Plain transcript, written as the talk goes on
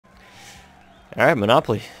All right,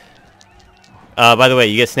 Monopoly. By the way,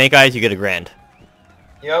 you get Snake Eyes, you get $1,000.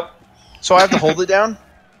 Yep. So I have to hold it down?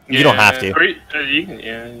 You don't have to. Or you can,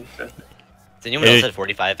 yeah. You can. Did anyone else at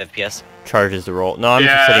 45 FPS? Charges the roll. No, I'm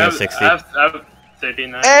just Yeah, sitting at 60. I have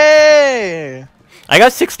 39. Hey! I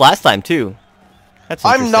got 6 last time too. That's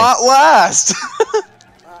I'm interesting. not last!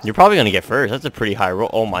 You're probably gonna get first. That's a pretty high roll.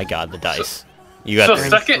 Oh my god, the dice. You got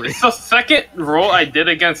second roll I did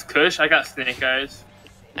against Kush, I got Snake Eyes.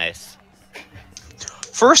 Nice.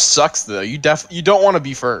 First sucks though. You don't want to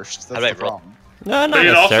be first. That's How do I the roll? problem. No, not But you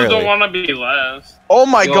also necessarily. don't want to be last. Oh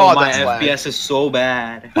my Yo, god, my that's lag. FPS is so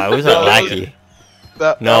bad. Why was that laggy?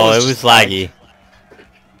 No, it was just laggy.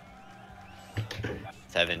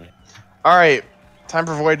 7. Alright, time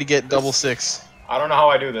for Void to get double 6. I don't know how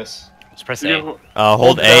I do this. Just press A. You,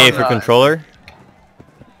 Hold A down, for controller.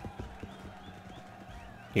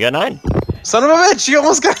 You got 9. Son of a bitch, you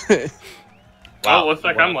almost got it! wow, looks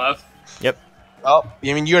like I'm left. Yep. Oh,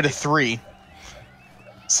 I mean, you had a 3.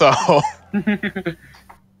 So...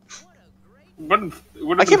 What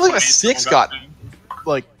I can't believe a 6 got,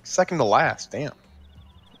 like, second to last. Damn.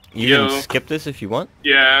 You Yo. can skip this if you want.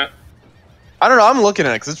 Yeah. I don't know, I'm looking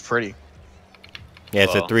at it because it's pretty. Yeah,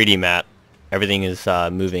 it's a Oh. 3D map. Everything is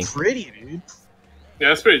moving. Pretty, dude. Yeah,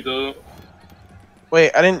 that's pretty dope.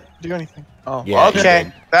 Wait, I didn't do anything. Oh, Yeah, you okay.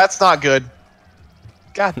 did. That's not good.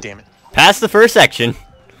 God damn it. Past the first section.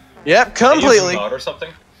 Yep, Can you completely. zoom out or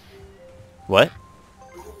something? What?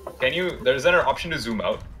 Can you? There's an option to zoom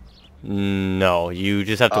out. No, you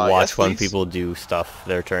just have to Yes, watch when please. people do stuff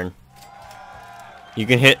their turn. You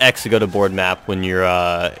can hit X to go to board map when you're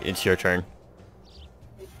it's your turn.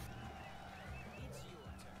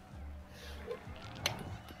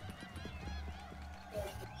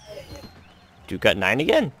 Duke got 9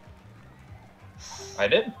 again. I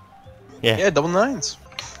did. Yeah. Yeah, double 9s.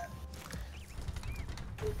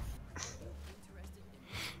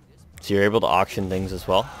 So you're able to auction things as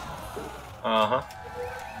well. Uh huh.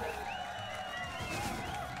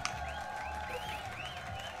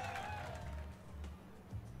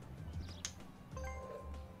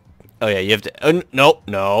 Oh yeah, you have to. No,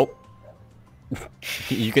 no.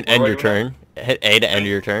 You can end What do your I do turn. Hit A to end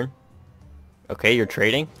your turn. Okay, you're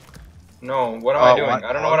trading. No, what am I doing? what?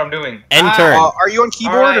 I don't know what I'm doing. End turn. Are you on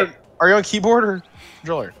keyboard? Alright. Or, are you on keyboard or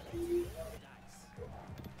controller?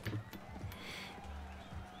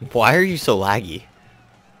 Why are you so laggy?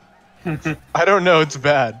 I don't know, it's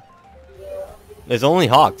bad. There's only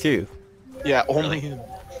Hawk too. Yeah, only him.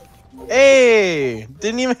 Hey!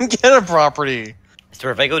 Didn't even get a property. So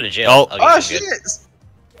if I go to jail, Oh. I'll get Oh, some shit! good.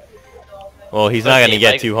 Well, he's But not see, gonna if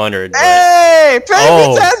get I- 200, but Hey! Pay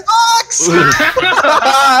Oh. me $10!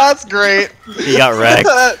 That's great. he got wrecked.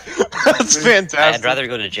 That's I'd fantastic. rather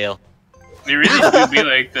go to jail. You really do be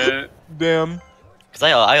like that. Damn. Because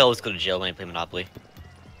I always go to jail when I play Monopoly.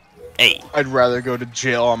 Hey, I'd rather go to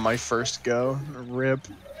jail on my first go. Rip.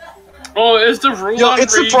 Oh, is the rule Yo, on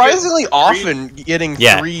it's where you surprisingly get often getting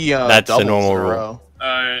Yeah, 3 that's the doubles normal in a rule. row.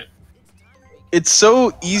 Alright. It's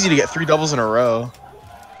so easy to get 3 doubles in a row.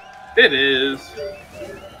 It is.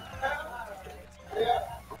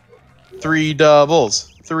 3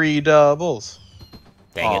 doubles. 3 doubles.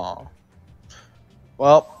 dang it. Aw.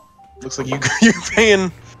 Well, looks like you're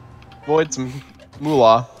paying Void some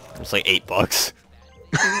moolah. It's like $8.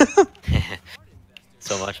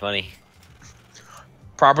 So much money.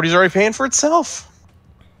 Property's already paying for itself.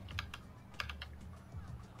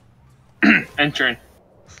 Entering.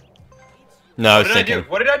 No, I What was did I do?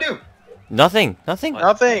 thinking What did I do? nothing. Nothing.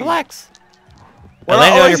 Nothing. Relax. We're I not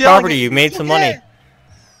landed on always your yelling property. at You made some okay.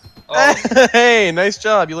 money. Oh, Hey, nice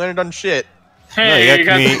job. You landed on shit. No, Hey, you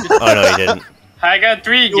got community. Oh no, you didn't. I got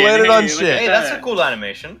 3 again. landed on Hey, look shit. at hey, that's that. a cool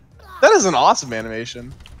animation. That is an awesome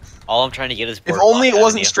animation. All I'm trying to get is If Boardwalk only it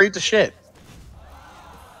wasn't Avenue. straight to shit.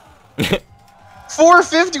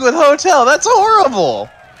 450 with hotel. That's horrible.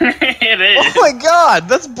 It is. Oh my god,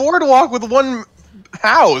 that's boardwalk with 1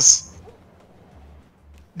 house.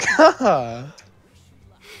 God.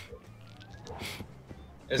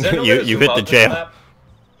 Is there no You- way to you zoom hit out the this jail. map?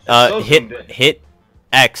 It's so zoomed in. Hit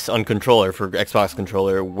X on controller for Xbox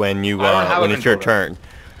controller when you I don't have a when it's your controller. turn.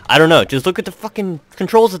 I don't know. Just look at the fucking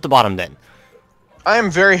controls at the bottom. Then I am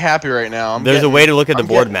very happy right now. there's a way to look at the I'm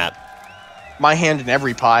board getting map. my hand in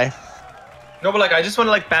every pie. No, but like I just want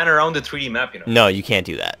to like pan around the 3D map, you know. No, you can't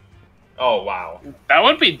do that. Oh wow. That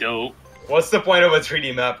would be dope. What's the point of a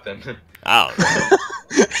 3D map then? Oh,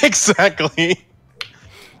 Exactly.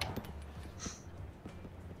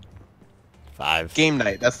 5. Game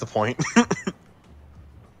night, that's the point.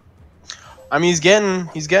 I mean, he's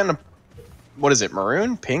getting a, what is it,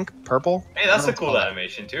 maroon, pink, purple? Hey, that's a cool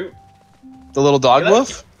animation too. The little dog You like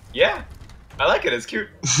wolf? Yeah. I like it. It's cute.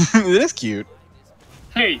 It is cute.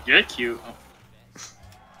 Hey, you're cute.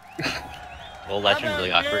 Well, that turned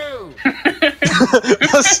really awkward.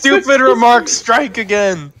 The stupid remarks strike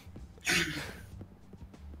again.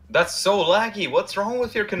 That's so laggy. What's wrong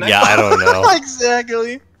with your connection? Yeah, I don't know.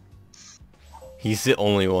 Exactly. He's the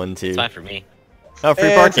only one too. It's fine for me. Oh, free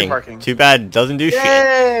And parking. free parking. Too bad it doesn't do shit.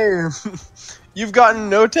 Yay! You've gotten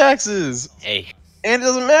no taxes, Hey, and it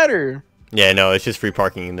doesn't matter. Yeah, no, it's just free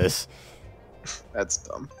parking in this. That's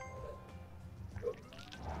dumb.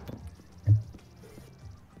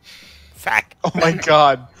 Fact. Oh my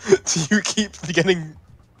god. Do you keep getting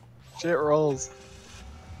shit rolls?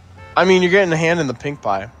 I mean, you're getting a hand in the pink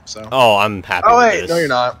pie, so. Oh, I'm happy Oh with wait, this. no you're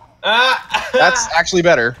not. Ah! That's actually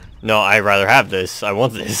better. No, I'd rather have this. I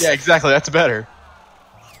want this. Yeah, exactly, that's better.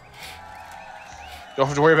 Don't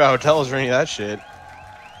have to worry about hotels or any of that shit.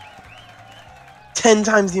 10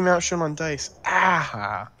 times the amount shown on dice.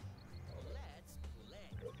 Ah.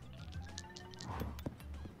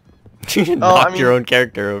 You knocked I your mean- own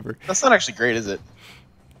character over. That's not actually great, is it?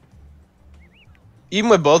 Even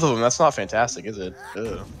with both of them, that's not fantastic, is it?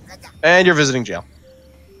 Ugh. And you're visiting jail.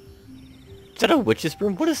 Is that a witch's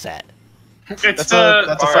broom? What is that? It's That's the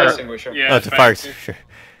a Fire fire. extinguisher. yeah. Oh, it's a fire extinguisher.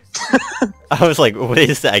 I was like, what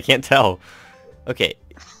is that? I can't tell. Okay,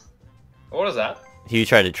 What is that? you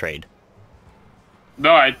tried to trade.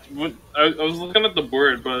 No, I was looking at the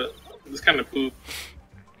board, but it's kind of poop.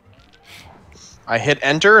 I hit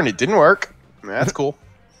enter and it didn't work. That's cool.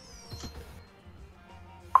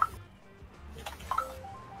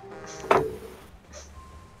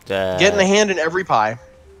 Getting a hand in every pie.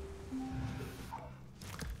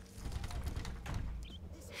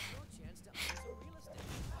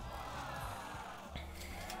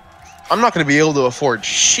 I'm not going to be able to afford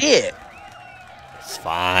shit. It's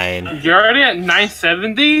fine. You're already at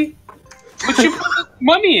 970. What you put the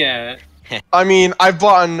money at? I mean, I've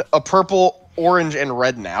bought a purple, orange, and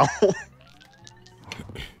red now.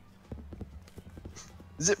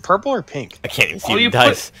 Is it purple or pink? I can't even see Oh, the you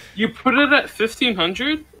dice. you put it at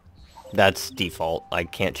 1500. That's default. I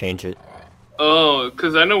can't change it. Oh,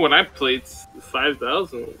 because I know when I played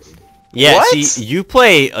 5000. Yeah, What? see, you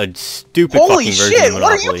play a stupid Holy fucking version shit, of what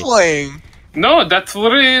are you Monopoly. playing? No, that's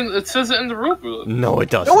literally it says it in the rulebook. No, it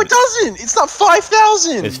doesn't. No, it doesn't. It's not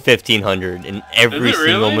 5,000. It's 1500 in every Is it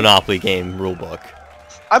single really? Monopoly game rulebook.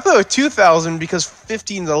 I play with 2,000 because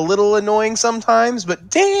 15's a little annoying sometimes, but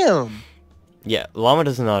damn. Yeah, Llama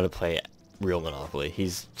doesn't know how to play real Monopoly.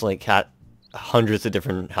 He's like got hundreds of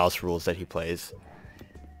different house rules that he plays.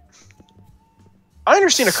 I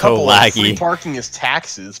understand a So couple of free laggy. parking is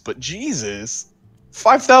taxes, but Jesus.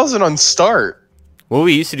 5,000 on start. What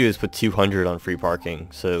we used to do is put 200 on free parking.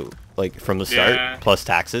 So, like, from the start, Yeah. plus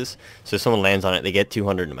taxes. So if someone lands on it, they get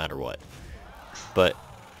 200 no matter what. But,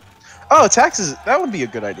 Oh, taxes, that would be a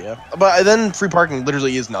good idea. But then free parking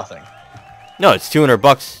literally is nothing. no, it's 200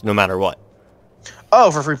 bucks no matter what.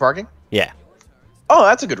 Oh, for free parking? Yeah. Oh,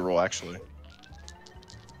 that's a good rule, actually.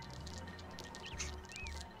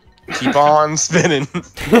 Keep on spinning.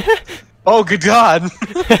 Oh, good God.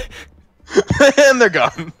 And they're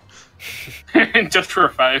gone. Just for a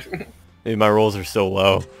 5. Dude, my rolls are so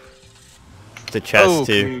low. The chest, Oh,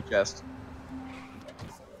 too. community chest.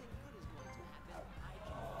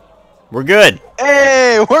 We're good.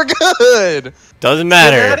 Hey, we're good. Doesn't Getting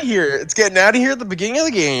out matter. of here. It's getting out of here at the beginning of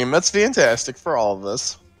the game. That's fantastic for all of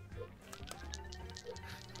us.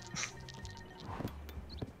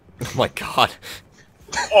 Oh my god.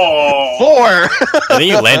 Oh, 4. I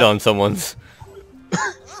think you land on someone's.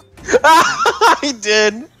 I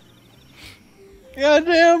did.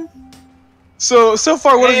 Goddamn. So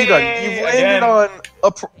far, what have you done? Hey, You've landed again. on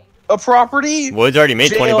a property, Woods already made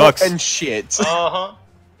 20 jail, bucks. and shit. Uh-huh.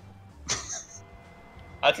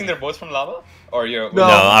 I think they're both from lava? Or you're... No,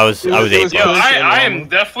 I was it 8 was yo, bucks. Kush and I Llama. am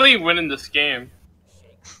definitely winning this game.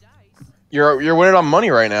 You're winning on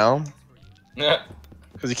money right now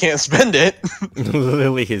because you can't spend it.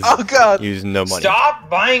 Literally his Oh God. used no money. Stop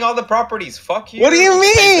buying all the properties. Fuck you. What do you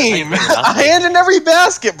mean? I hand in every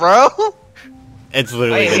basket, bro. It's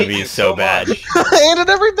literally I gonna hate be you so bad. much. I hand in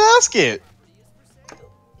every basket.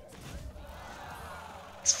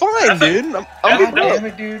 It's fine, That's a- dude. I'm God good damn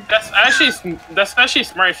with it. dude. That's actually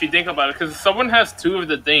smart if you think about it. Because if someone has 2 of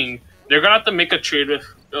the thing, they're gonna have to make a trade with.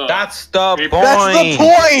 That's the point. That's the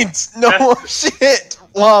point. No shit,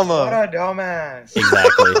 What llama. a dumbass.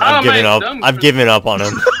 Exactly. How I've am I given up. dumb I've for- given up on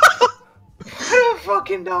him. What a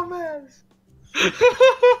fucking dumbass.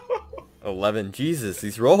 11. Jesus,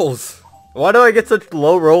 these rolls. Why do I get such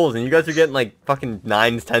low rolls and you guys are getting like fucking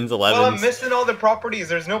 9s, 10s, 11s? Well, I'm missing all the properties.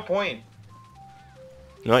 There's no point.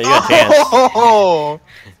 No, you got a chance. Oh,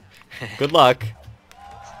 Good luck.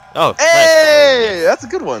 Oh, Hey, that's a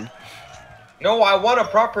good one. No, I want a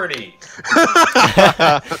property.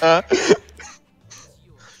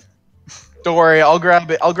 Don't worry, I'll grab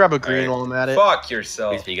it. I'll grab a green while I'm at it. Fuck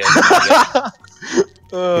yourself. Please be good. Please be good.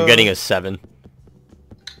 You're getting a 7.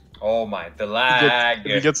 Oh my, the lag.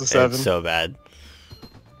 If he gets a 7. It's so bad.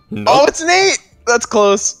 Nope. Oh, it's an 8. That's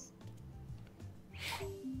close.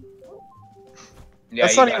 Yeah,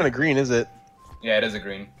 That's you not got even it. a green, is it? Yeah, it is a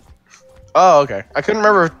green. Oh, okay. I couldn't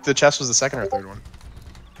remember if the chest was the second or third one.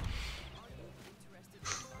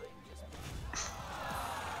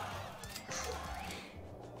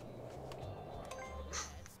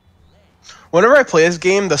 Whenever I play this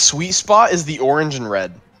game, the sweet spot is the orange and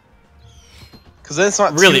red. Because then it's not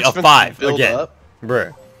too Really, a expensive 5 to build again. up.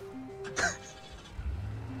 Bruh.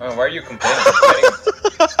 Oh, why are you complaining?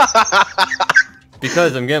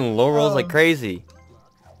 Because I'm getting low rolls like crazy.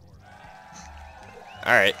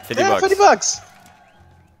 Alright, 50 Yeah, bucks. 50 bucks.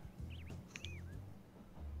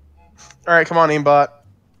 Alright, come on, aimbot.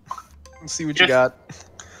 Let's see what you Yes. got.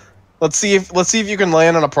 Let's see if you can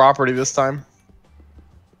land on a property this time.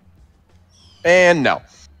 And no.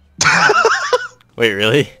 Wait,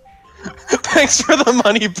 really? Thanks for the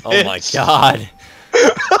money, bitch. Oh my god.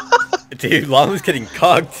 Dude, Llama's getting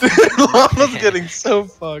cucked. Llama's getting so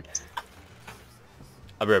fucked.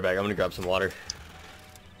 I'll be right back. I'm gonna grab some water.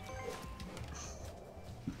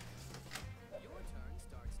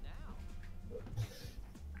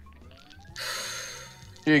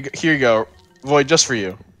 Here you go. Void, just for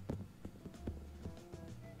you.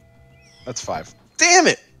 That's 5. Damn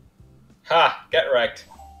it! Ha! Get wrecked.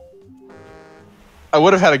 I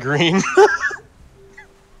would have had a green.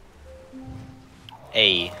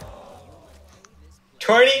 Hey,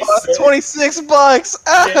 20. 26 bucks!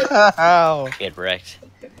 Ow! get wrecked.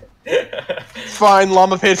 Fine,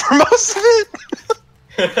 Llama paid for most of it.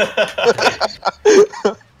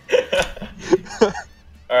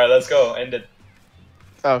 Alright, let's go. End it.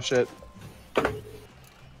 Oh shit.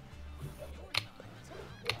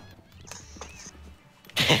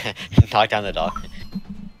 Talk down the dog.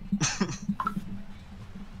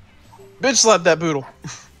 Bitch slap that boodle.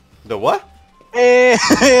 The what?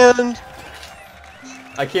 And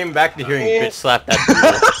I came back to hearing bitch slap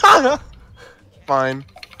that fine.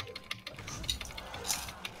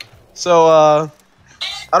 So,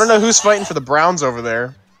 I don't know who's fighting for the Browns over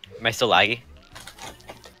there. Am I still laggy?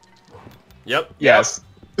 Yep. Yes.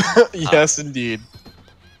 Yes, indeed.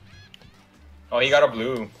 Oh, he got a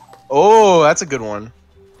blue. Oh, that's a good one.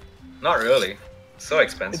 Not really. So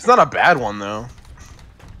expensive. It's not a bad one, though.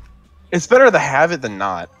 It's better to have it than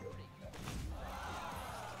not.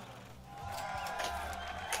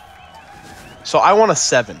 So I want a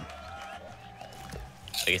 7.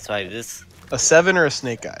 I guess I do this. A 7 or a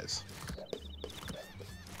snake eyes.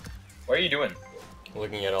 What are you doing?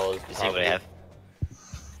 Looking at all his Let's see what I have.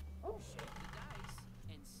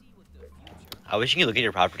 I wish you could look at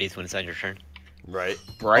your properties when it's on your turn. Right.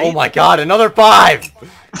 Right? Oh my god, another 5!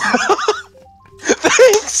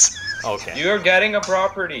 Thanks! Okay. You're getting a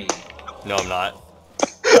property. No, I'm not.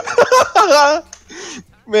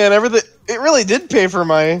 Man, everything. It really did pay for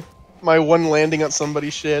my one landing on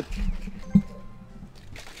somebody's shit.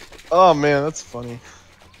 Oh man, that's funny.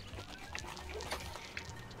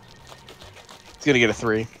 He's gonna get a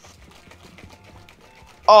 3.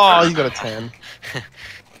 Oh, you got a 10.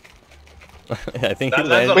 I think That- he that's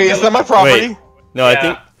landed. a- Wait, is that my property? Wait. No, I Yeah.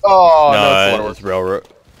 think. Oh no, no, it's Waterworks. it's railroad.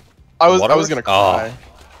 I was Waterworks? gonna cry. Oh,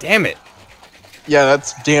 damn it. Yeah,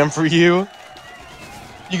 that's damn for you.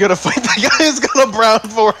 You gotta fight the guy who's got a brown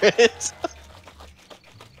for it.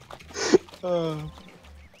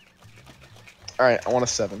 Alright, I want a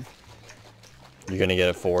 7. You're gonna get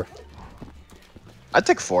a 4. I'd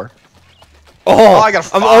take 4. Oh, I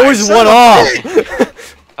got a I'm 5. always Son one of a off.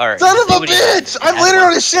 Alright. Son let's of see a what he- bitch! I add landed one.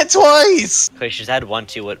 on his shit twice! Push, just add 1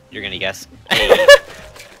 to what you're gonna guess. Hey.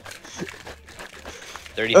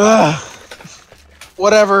 35. Ugh.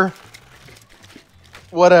 Whatever.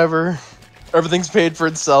 Whatever. Everything's paid for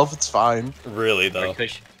itself, it's fine. Really though. Alright,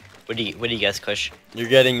 Kush. What do you guess, Kush? You're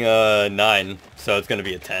getting 9, so it's gonna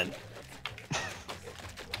be a 10.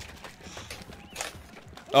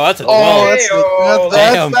 Oh, that's a 12. Oh,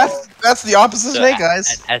 Hey-o. that's the opposite snake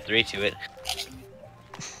eyes. Add 3 to it.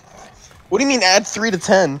 What do you mean add 3 to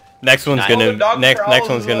 10? Next one's Nine. gonna Oh, the dog next prowls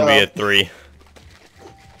one's gonna be well. a 3.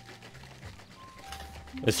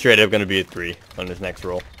 It's straight up gonna be a 3 on his next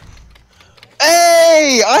roll.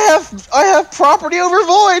 Hey! I have property over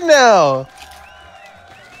void now!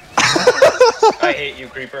 I hate you,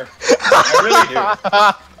 creeper.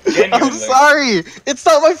 I really do. Genuinely. I'm sorry! It's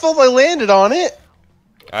not my fault I landed on it!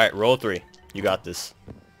 All right, roll 3. You got this.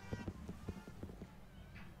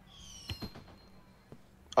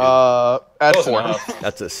 At Close 4. enough.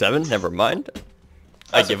 That's a 7. Never mind.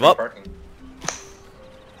 I That's a give free up. parking.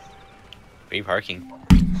 Free parking.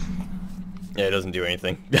 Yeah, it doesn't do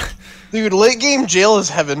anything. Dude, late game jail is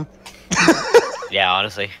heaven. Yeah,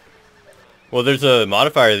 honestly. Well, there's a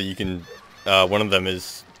modifier that you can. One of them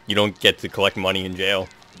is you don't get to collect money in jail.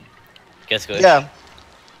 Guess good. Yeah.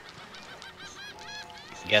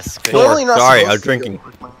 Guess good. Four. Clearly not Sorry, supposed I was to drinking.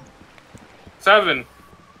 go. 7.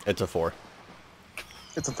 It's a 4.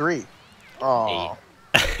 It's a 3. Oh.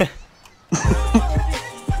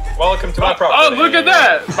 Welcome to my Oh, property. look at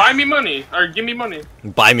that! Buy me money or give me money.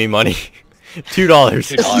 Buy me money. $2.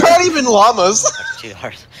 $2. It's not even llamas.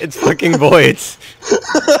 $2. It's fucking voids.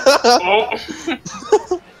 Oh,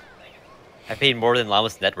 I paid more than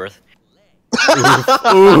Llama's net worth.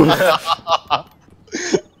 Ooh,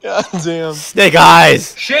 God damn. snake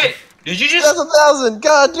eyes. Shit! Did you just? That's 1,000.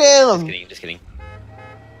 God damn. Just kidding.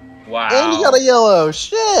 Wow. And you got a yellow.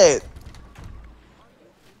 Shit.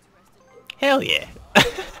 Hell yeah.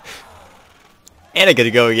 And I get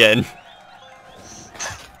to go again.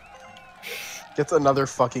 Gets another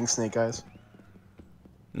fucking snake eyes.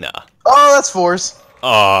 Nah. Oh, that's force.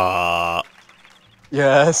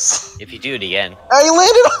 Yes. If you do it again, I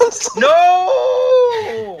landed on something.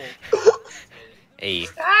 No! hey,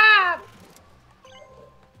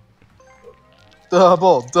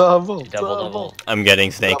 Double. double. I'm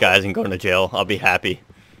getting snake eyes and going to jail. I'll be happy.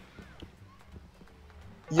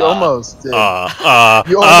 You almost did. You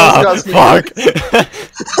You almost got fuck.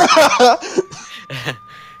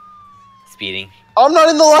 speeding. I'm not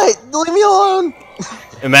in the light. Leave me alone.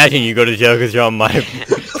 Imagine you go to jail because you're on my.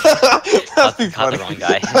 That'd be Caught funny. the wrong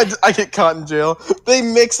guy. I get caught in jail. They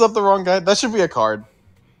mix up the wrong guy. That should be a card.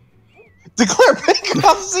 Declare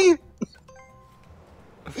bankruptcy.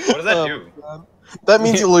 What does that do? God. That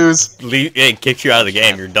means you lose. It kicks you out of the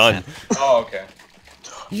game. You're done. Oh, okay.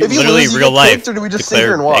 You If you literally lose, you real get life. kicked, or do we just sit declare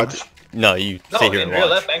here and watch? No, you No, sit here in and real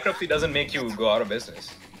watch. life, bankruptcy doesn't make you go out of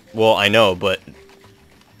business. Well, I know, but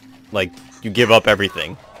like you give up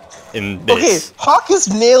everything in Okay, this. Hawk has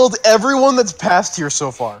nailed everyone that's passed here so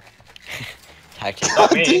far. Tactic.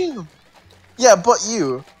 God me. damn. Yeah, but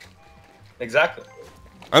you. Exactly.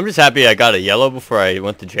 I'm just happy I got a yellow before I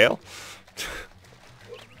went to jail.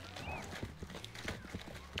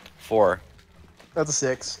 4. That's a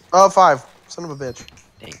 6. Oh, 5. Son of a bitch.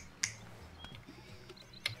 Dang.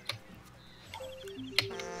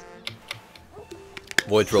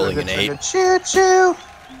 Void's rolling an 8. Choo choo.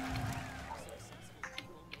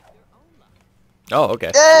 Oh,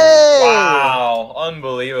 okay. Yay! Wow,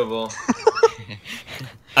 unbelievable.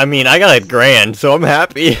 I mean, I got a grand, so I'm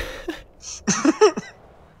happy.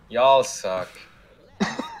 Y'all suck.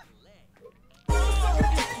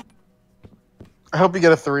 I hope you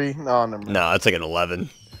get a 3. No, never mind. No, it's like an 11.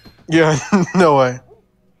 Yeah, no way.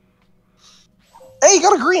 Hey, you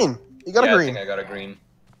got a green. You got Yeah, a I green. think I got a green.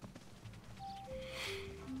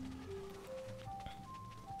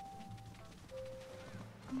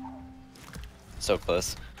 So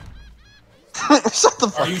close. Shut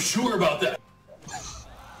the fuck. Are you sure about that?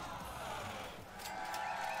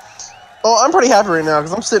 Oh, I'm pretty happy right now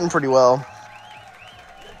because I'm sitting pretty well.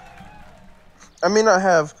 I may not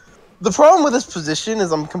have. The problem with this position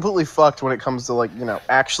is I'm completely fucked when it comes to, like, you know,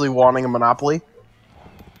 actually wanting a monopoly.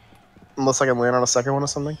 Unless I can land on a second one or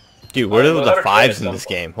something. Dude, what are well, the that'll try fives at in this some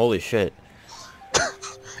game? Holy shit.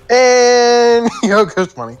 And yo,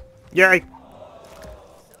 ghost money. Yay!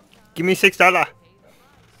 Give me $6.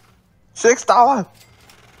 $6.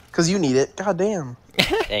 Cause you need it. God damn.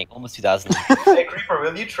 Dang, almost 2,000. Hey, Creeper,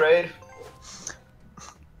 will you trade?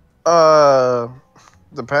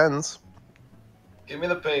 Depends. Give me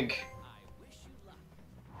the pink.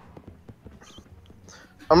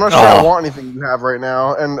 I'm not sure I Oh. want anything you have right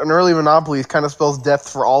now, and an early monopoly kind of spells death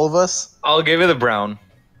for all of us. I'll give you the brown.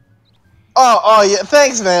 Oh yeah,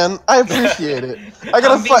 thanks, man. I appreciate it. I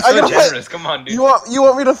gotta I'm being fight. so I gotta generous. fight. Come on, dude. You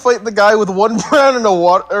want me to fight the guy with 1 brown and a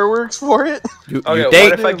waterworks for it? You Okay,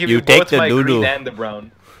 take, what if I give you, take both the my green doodoo. and the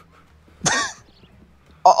brown?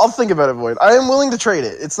 I'll think about it, Void. I am willing to trade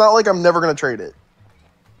it. It's not like I'm never gonna trade it.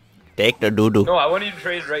 Take the doodoo. No, I want you to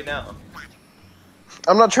trade right now.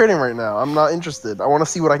 I'm not trading right now. I'm not interested. I want to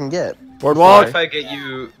see what I can get. What Boardwalk. if I get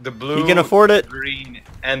you the blue, You can afford it. green,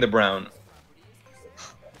 and the brown?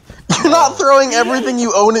 You're not throwing everything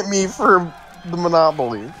you own at me for the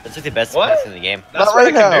monopoly. That's like the best What? price in the game. That's Not what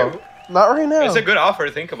right I can now. do. Not right now. It's a good offer.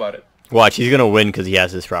 Think about it. Watch, he's gonna win because he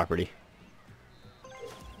has this property.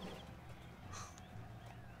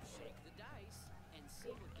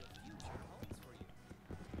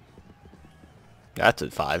 That's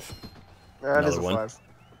a 5. That is another a one. 5.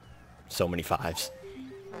 So many 5s.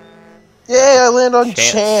 Yay, I land on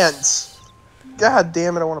Chance. chance. God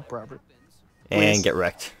damn it, I want a property. And Please. get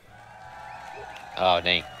wrecked. Oh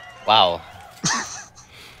dang! Wow.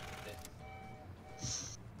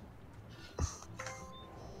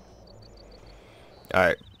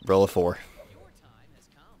 Alright, roll a 4.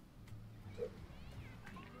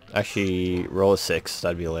 Actually, roll a 6.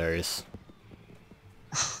 That'd be hilarious.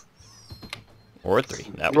 Or a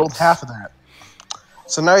 3. That Rolled works. half of that.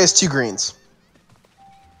 So now he has 2 greens.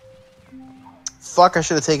 Fuck, I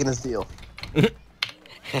should have taken his deal.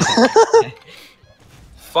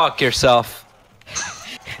 Fuck yourself.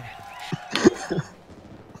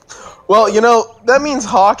 Well, you know, that means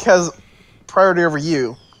Hawk has priority over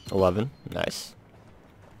you. 11. Nice.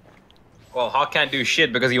 Well, Hawk can't do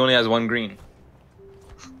shit because he only has 1 green.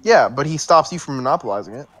 Yeah, but he stops you from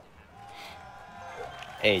monopolizing it.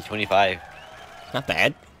 Hey, 25. Not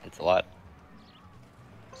bad. That's a lot.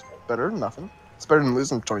 Better than nothing. It's better than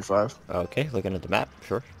losing 25. Okay, looking at the map.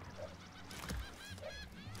 Sure.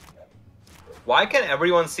 Why can't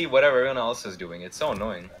everyone see whatever everyone else is doing? It's so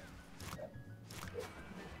annoying.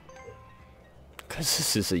 Because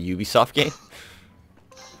this is a Ubisoft game?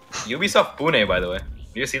 Ubisoft Pune, by the way.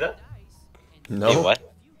 Do you see that? No. Wait,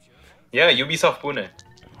 what? Yeah, Ubisoft Pune.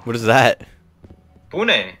 What is that?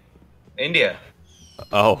 Pune, India.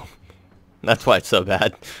 Oh. That's why it's so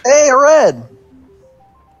bad. Hey, a red!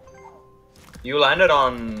 You landed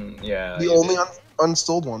on... yeah. The you only did.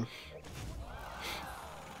 unstalled one.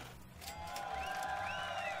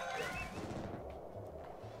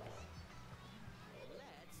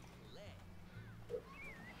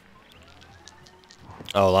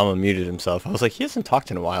 Oh, Llama muted himself. I was like, he hasn't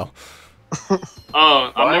talked in a while.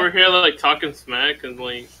 Oh, I'm What? over here like talking smack and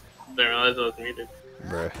like didn't realize I was muted.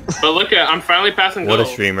 Bruh. But look at, I'm finally passing What a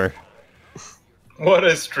goal. streamer. What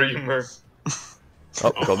a streamer.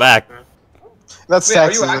 Oh, go back. That's Wait, are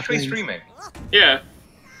taxes. you I actually think. streaming? Yeah.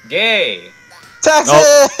 Gay.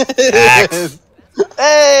 Taxes! tax.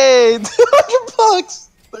 Hey, $200.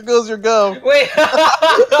 There goes your go. Wait. yeah,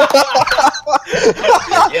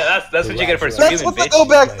 that's what you get for streaming, That's what the bitch. go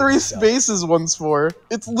back 3 spaces one's for.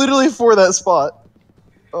 It's literally for that spot.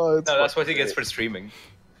 Oh, it's No, that's what he gets for streaming.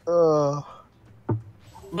 uh,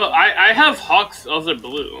 But I have Hawk's other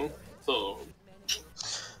blue, so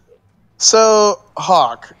So,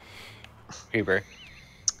 Hawk, Creeper.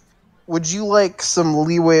 would you like some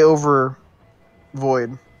leeway over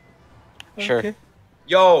Void? Sure.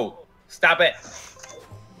 Yo, stop it.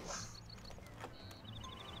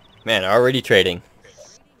 Man, already trading.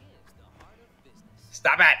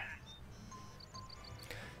 Stop it.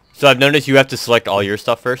 So I've noticed you have to select all your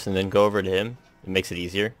stuff first and then go over to him. It makes it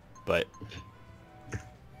easier, but...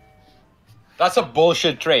 That's a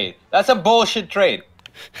bullshit trade. That's a bullshit trade.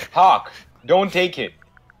 Hawk, don't take it.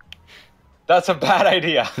 That's a bad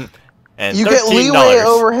idea. And You get $13. leeway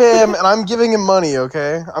over him, and I'm giving him money,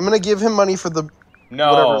 okay? I'm gonna give him money for the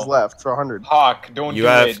whatever's No. left, for 100. Hawk, don't You do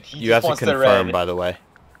have it. He you just have to wants the confirm, red. by the way.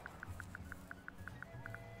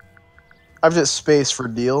 I've just spaced for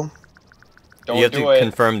deal. Don't You have do to it.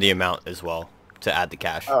 confirm the amount as well to add the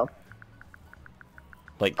cash. Oh.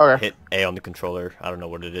 Like Okay. hit A on the controller. I don't know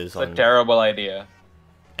what it is It's a on terrible idea.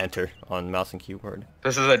 enter on mouse and keyboard.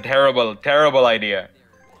 This is a terrible, terrible idea.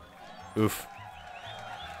 Oof.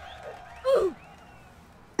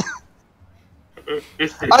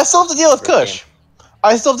 I still have to deal with Kush.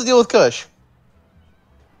 I still have to deal with Kush.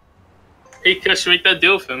 hey, Kush, make that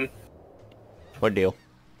deal with him. What deal?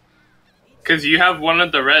 Because you have one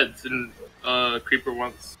of the reds and Creeper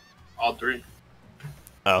wants all 3.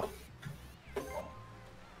 Oh.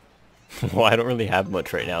 Well, I don't really have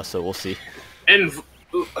much right now, so we'll see. And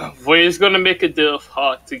Void is gonna make a deal with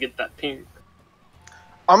Hawk to get that pink.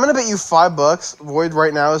 I'm gonna bet you $5. Void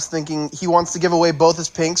right now is thinking he wants to give away both his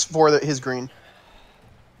pinks for his green.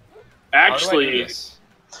 How do I do Actually, this?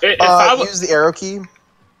 if I was Use the arrow key.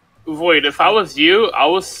 Void, if I was you, I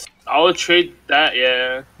would trade that.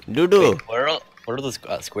 Yeah. Doodoo. Wait, what are those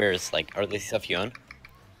squares? Like, are they stuff you own?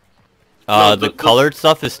 No, The the- colored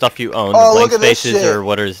stuff is stuff you own. Oh, The look blank at this spaces shit. are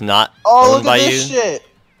what is not Oh, owned look by at you. this shit.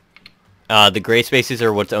 The gray spaces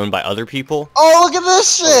are what's owned by other people. Oh, look at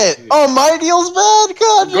this shit. Oh, my deal's bad.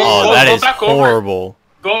 God Go- Oh, damn. that go is back over. horrible.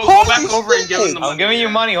 Go Holy back over and give him shit. the I'm money. giving you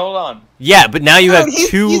money. Hold on. Yeah, but now you have Dude, he's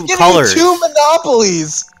two giving colors. you 2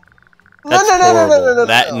 monopolies. No, That's no, no, no, horrible. no, no, no,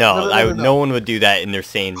 That no. no one would do that in their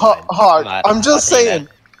sane Hawk, mind. Hawk, Not- I'm just not doing saying.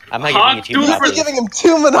 that. I'm not Hawk, giving you do two it for You're properties. giving him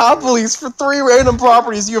 2 monopolies for 3 random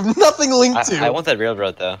properties you have nothing linked to. I want that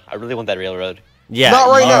railroad though. I really want that railroad. Yeah, Not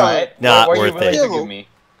right you- now. Alright. Not What are you worth willing it. to give me?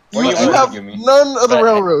 What You, are you willing to have give me? none of the But-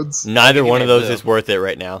 railroads. Neither Give me one of that those blue. is worth it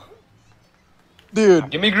right now.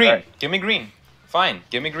 Dude, Give me green. Alright. Give me green. Fine.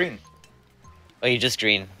 Give me green. Oh, you just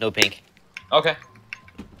green, no pink. Okay.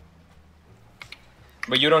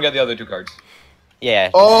 But you don't get the other 2 cards. Yeah.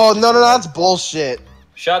 Oh no, that's bullshit.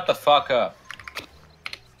 Shut the fuck up.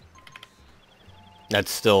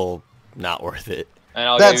 That's still not worth it. And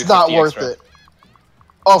I'll give That's you not 50 worth extra. it.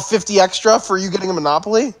 Oh, 50 extra for you getting a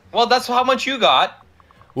Monopoly? Well, that's how much you got.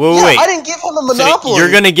 Whoa, Yeah, wait. I didn't give him a So Monopoly.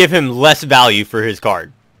 you're gonna give him less value for his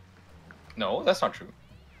card. No, that's not true.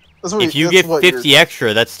 That's what If you that's get what 50 you're-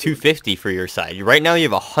 extra, that's 250 for your side. Right now you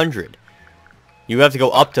have 100. You have to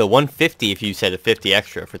go up to 150 if you said a 50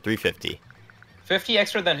 extra for 350. 50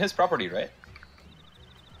 extra than his property, right?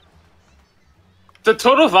 The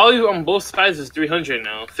total value on both sides is 300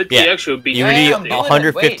 now. 50 Yeah. extra would be You Yeah, need I'm doing it.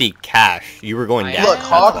 150 cash. You were going I down. Look, Yeah,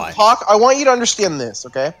 Hawk, that's why. Hawk, I want you to understand this,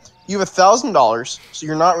 okay? You have $1,000, so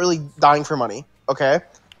you're not really dying for money, okay?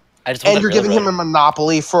 I just want And that you're giving him a railroad.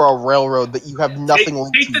 monopoly for a railroad that you have nothing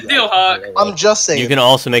linked Take to the yet. deal, Hawk. I'm just saying. You can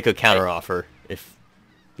also make a counter offer if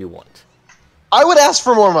you want. I would ask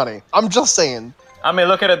for more money. I'm just saying. I mean,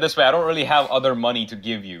 look at it this way. I don't really have other money to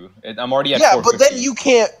give you. I'm already at Yeah, but 450. then you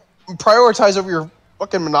can't prioritize over your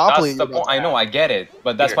fucking monopoly. That's the point. I know, I get it,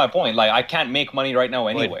 but that's Here. my point. Like, I can't make money right now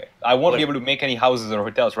anyway. I won't be able to make any houses or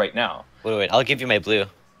hotels right now. Wait, I'll give you my blue.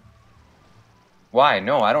 Why?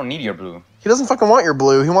 No, I don't need your blue. He doesn't fucking want your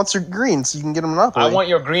blue. He wants your green, so you can get a monopoly. I want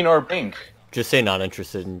your green or pink. Just say not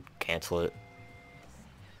interested and cancel it.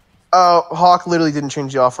 Hawk literally didn't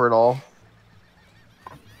change the offer at all.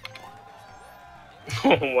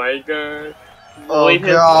 Oh my god. Oh Wait,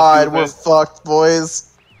 his- god, we're fucked,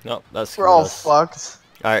 boys. No, that's We're all fucked.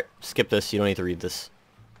 Alright, skip this. You don't need to read this.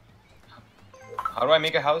 How do I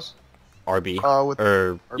make a house? RB. With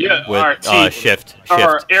or Yeah, with RT. shift. Or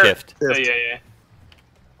Shift. air- Shift. Yeah.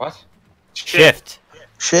 What? Shift.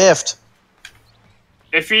 shift.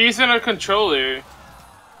 If you're using a controller,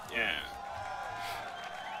 yeah.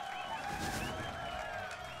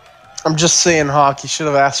 I'm just saying, Hawk, you should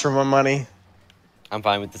have asked for my money. I'm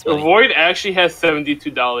fine with this The money. Void actually has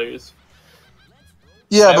 $72.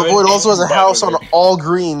 Yeah, but Void also has a house on $17. all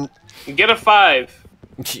green. Get a 5.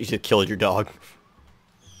 You just killed your dog.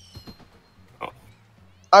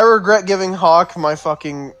 I regret giving Hawk my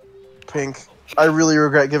fucking pink. I really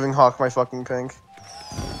regret giving Hawk my fucking pink.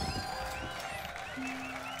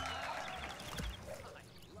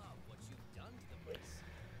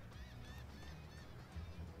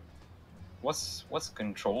 What's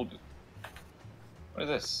control do? What is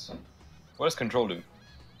this? What does control do? What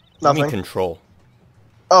do you mean Nothing. control?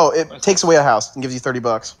 Oh, it What is takes away a house and gives you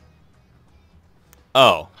 $30.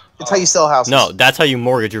 Oh. It's how you sell houses. No, that's how you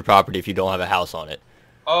mortgage your property if you don't have a house on it.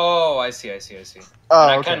 Oh, I see. Oh, And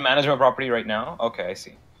I okay. can't manage my property right now? Okay, I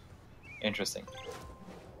see. Interesting.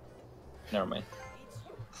 Never mind.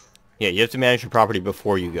 Yeah, you have to manage your property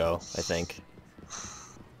before you go, I think.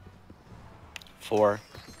 4.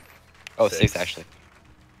 Oh, 6 6. actually.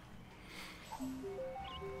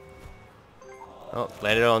 Oh,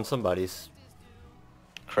 landed on somebody's.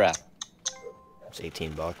 Crap. It's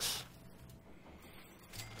 18 bucks.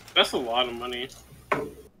 That's a lot of money.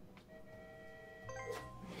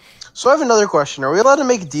 So I have another question. Are we allowed to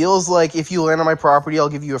make deals like if you land on my property, I'll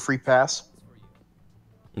give you a free pass?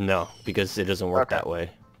 No, because it doesn't work Okay. that way.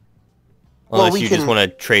 Well, Unless we you just can- want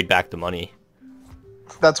to trade back the money.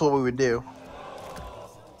 That's what we would do.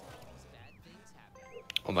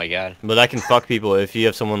 Oh my god. But that can fuck people. If you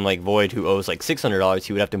have someone like Void who owes like $600,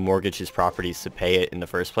 he would have to mortgage his properties to pay it in the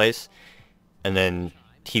first place. And then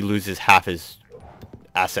he loses half his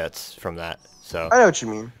assets from that. So I know what you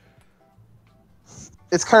mean.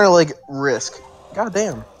 It's kind of like Risk. God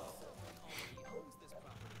damn.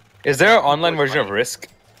 Is there an online version of Risk?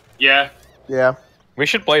 Yeah, Yeah. We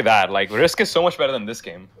should play that. Like, Risk is so much better than this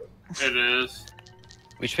game. it is.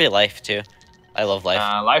 We should play Life too. I love Life.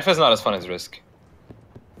 Life is not as fun as Risk.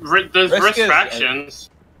 There's Risk risk is- factions.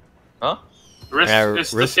 Huh? Risk, yeah,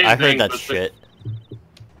 it's the Risk, same I heard thing, that's but shit.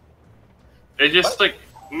 It just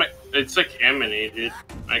it's like animated,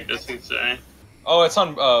 I guess you'd say. Oh, it's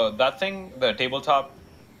on that thing? The tabletop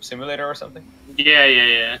simulator or something?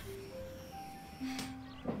 Yeah.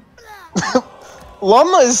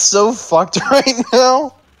 Llama is so fucked right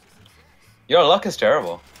now. Your luck is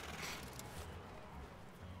terrible.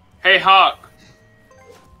 Hey Hawk,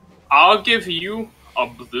 I'll give you a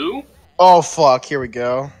blue Oh fuck, here we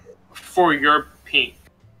go. for your pink.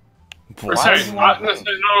 Or What? sorry, does he want no, pink?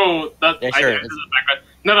 no, that Yeah, I sure, did that backwards.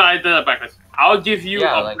 No, I did that backwards. I'll give you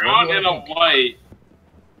Yeah, a like, brown what do and you a want white.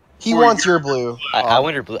 He Or wants your- your blue. I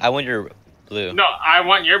want your blue. I want your blue. No, I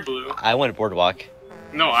want your blue. I want Boardwalk.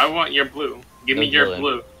 No, I want your blue. Give me No your blue.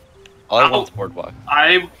 blue. All I Ow. want is Boardwalk.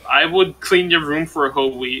 I would clean your room for a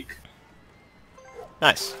whole week.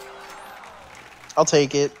 Nice. I'll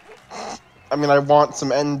take it. I mean, I want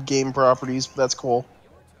some end game properties, but that's cool.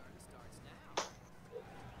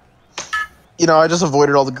 You know, I just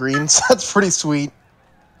avoided all the greens. That's pretty sweet.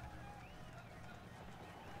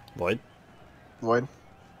 Void? Void.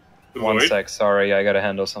 One Void? sec, sorry, I gotta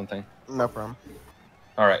handle something. No problem.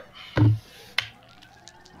 Alright.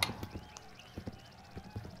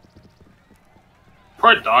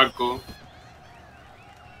 Poor Doggo.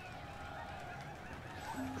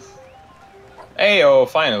 Ayo,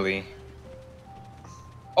 finally.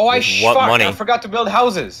 Oh, With what fuck, money? I forgot to build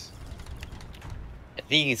houses. I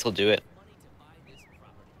think you can still do it.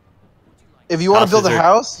 If you want to Houses build a are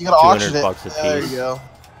house, you gotta 200 auction it. bucks a There you piece. go.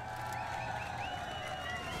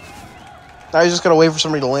 Now he's just gotta wait for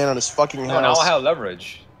somebody to land on his fucking No, now house. I have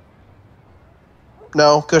leverage.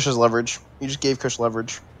 No, Kush has leverage. You just gave Kush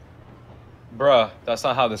leverage. Bruh, that's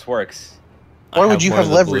not how this works. Why I would you one have of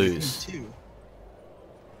the leverage? blues. If you have two?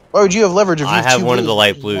 Why would you have leverage if you I have have two one of the blues?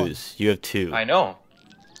 light One. blues. You have two. I know.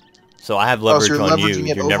 So I have Oh, so leverage you're on you. leveraging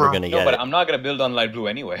it You're never over- gonna No, get but it. I'm not gonna build on light blue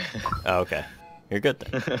anyway. Oh, okay. You're good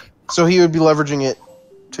then. So he would be leveraging it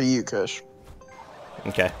to you, Kush.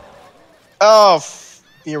 Okay. Oh,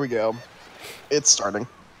 here we go. It's starting.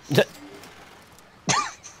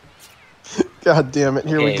 God damn it!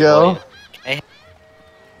 Here we Okay, go. Void.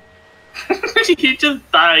 He just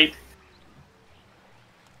died.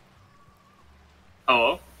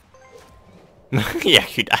 Hello? Yeah,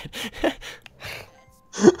 you died.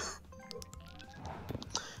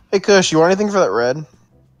 Hey, Kush, you want anything for that red?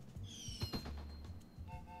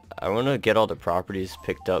 I want to get all the properties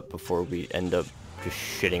picked up before we end up just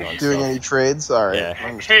shitting on Doing stuff. any trades? All right. Yeah.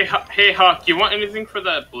 Hey, Hawk, you want anything for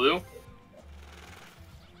that blue?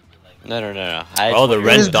 No. Oh, the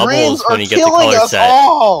red These doubles greens when are you get the killing color us set.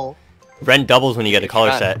 all. Red doubles when you get the If color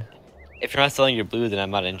you're not- set. If you're not selling your blue, then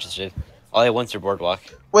I'm not interested. All I want's your boardwalk.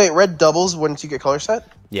 Wait, red doubles once you get color set?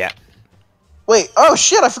 Yeah. Wait, oh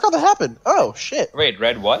shit, I forgot that happened. Oh shit. Wait,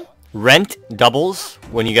 red what? Rent doubles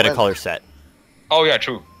when you get a Rent. color set. Oh yeah,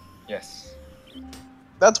 true. Yes.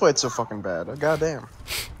 That's why it's so fucking bad. Oh, goddamn.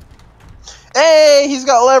 Hey, he's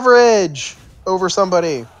got leverage over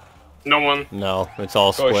somebody. No one. No, it's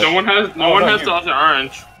all Go split. No one has. No Oh, one no, has you. the other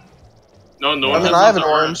orange. No, no I one mean, has I have the an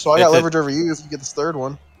other orange, so I got It's a- leverage over you if you get this third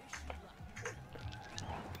one.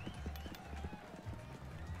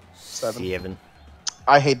 7. 7.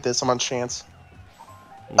 I hate this. I'm on chance.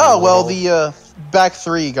 Oh, well, the back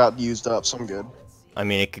 3 got used up, so I'm good. I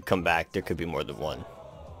mean, it could come back. There could be more than one.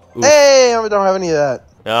 Oof. Hey, I don't have any of that.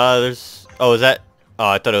 There's... Oh, is that... Oh,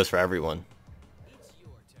 I thought it was for everyone.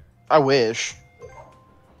 I wish.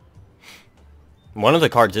 One of the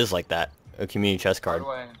cards is like that. A community chest How card. do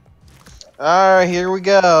I? Alright, here we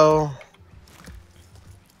go.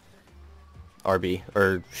 RB.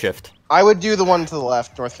 Or shift. I would do the one to the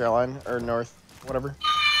left, North Carolina, or North, whatever.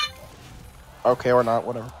 Okay, or not,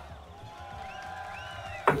 whatever.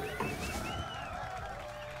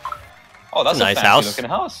 Oh, that's It's a a nice fancy house. looking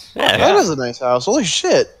house. Yeah. That is a nice house. Holy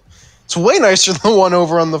shit. It's way nicer than the one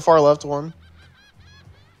over on the far left one.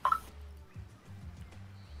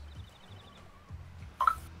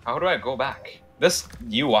 How do I go back? This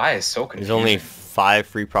UI is so confusing. There's only 5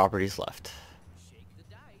 free properties left.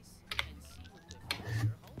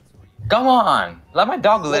 Come on, let my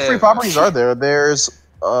dog What live. three properties are there? There's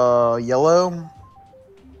yellow.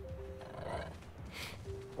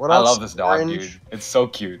 What I else? love this dog, Orange. dude. It's so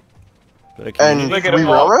cute. But a community- Look at Three him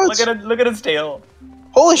walk. railroads? Look at its tail.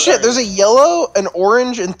 Holy shit! There's a yellow, an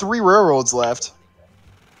orange, and 3 railroads left.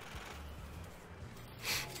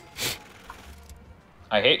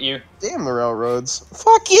 I hate you. Damn the railroads.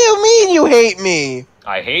 Fuck you! Mean you hate me?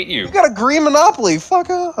 I hate you. You got a green monopoly. Fuck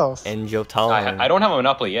off. End your turn. I don't have a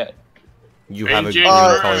monopoly yet. You have a End green your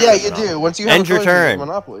turn. color Yeah, set you now. do. Once you End have your a color, you have turn. a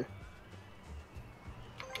monopoly.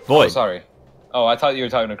 Oh, Void. sorry. Oh, I thought you were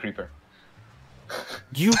talking to Creeper.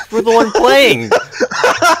 You were the one playing.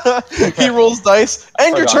 He rolls dice.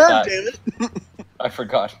 End your turn, Forgot damn it. I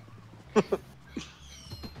forgot.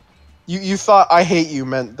 You thought I hate you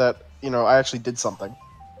meant that, you know, I actually did something.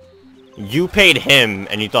 You paid him,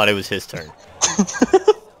 and you thought it was his turn.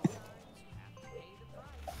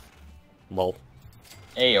 Lol.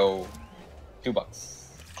 Ayo. $2.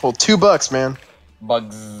 Hold $2, man.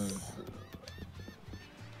 Bugs.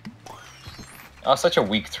 Oh, such a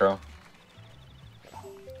weak throw.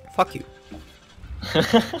 Fuck you.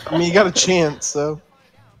 I mean, you got a chance, so.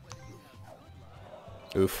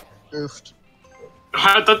 Oof. Oofed.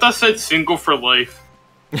 I thought that said single for life.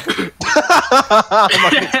 I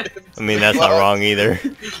mean, that's not wrong either.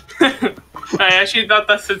 I actually thought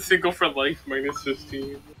that said single for life minus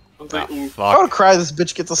 15. I was like, ooh. I want Fuck. to cry this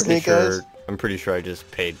bitch gets a snake eyes. I'm pretty sure I just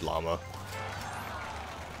paid Llama.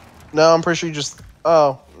 No, I'm pretty sure you just.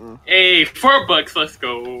 Oh, Hey, $4, let's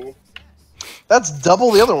go. that's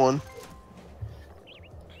double the other one.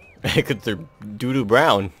 Because they're doo-doo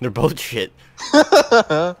brown. They're both shit.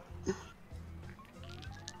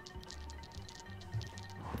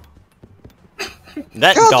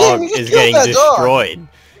 That God dog damn, you just is killed getting that dog. destroyed.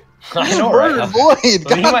 I know, Murdered right? Void. Leave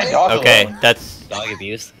God my damn. dog Okay, alone. that's Dog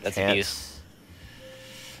abuse. That's abuse. pants.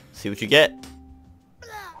 See what you get.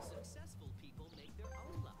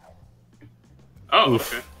 Oh,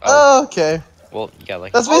 Oof. okay. Oh, okay. Well, you got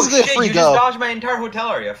like. That's Oh basically shit, a free you go. just dodged my entire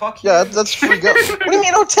hotel area. Fuck you. Yeah, that's free go. What do you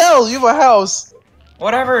mean hotel? You have a house.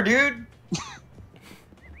 Whatever, dude.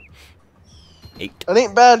 Eight. It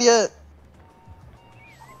ain't bad yet.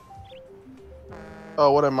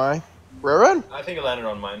 Oh, what am I? Railroad? I think it landed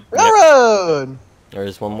on mine. Railroad!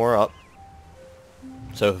 There's one more up.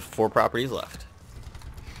 So 4 properties left.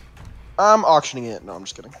 I'm auctioning it. No, I'm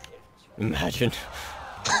just kidding. Imagine.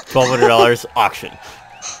 $1,200 auction.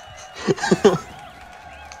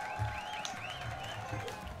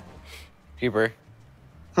 Creeper.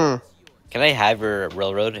 Hmm. Can I have your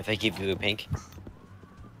railroad if I give you a pink?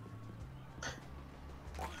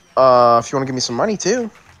 If you want to give me some money too,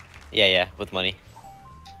 Yeah, with money.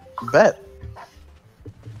 bet.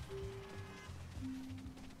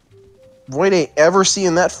 Void ain't ever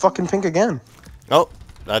seeing that fucking pink again. Oh,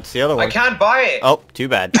 that's the other I one. can't buy it. Oh, too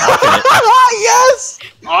bad. Auction it. Yes!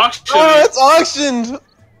 Auction. Oh, it's auctioned!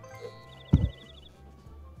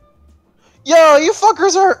 Yo, you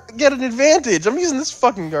fuckers are get an advantage. I'm using this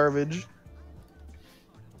fucking garbage.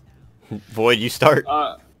 Void, you start.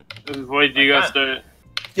 Void, you guys start.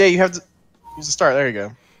 Yeah, you have to use the start. There you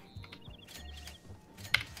go.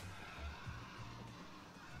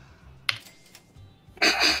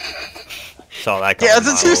 Saw that Yeah, coming it's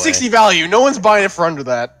a a mile 260 value. No one's buying it for under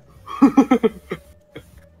that. away.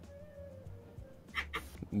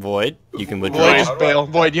 Void, you can withdraw. Void, just bail.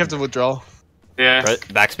 Void, you have to withdraw. Yeah. Right,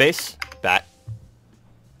 backspace. Back.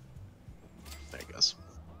 There it goes.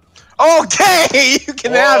 Okay, you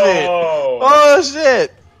can have it. Whoa. Oh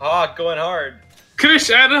shit. Hawk going hard. Kush,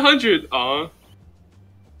 add 100. Aw.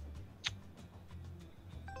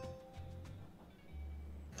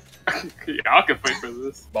 Yeah, I can fight for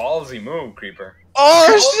this. Ballsy move, creeper. Oh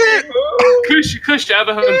shit. Kush, add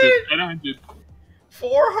 100. Add 100.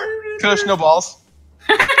 400. Kush, no balls.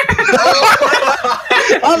 I'm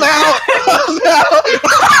out. I'm out.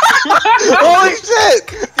 Holy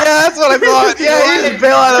shit. Yeah, that's what I thought. Yeah, you just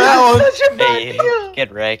bail out of that one. Such a bad Hey, deal.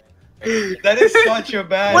 get wrecked. That is such a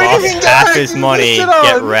bad. Wait, Lost you can half get his wrecked. money, Sit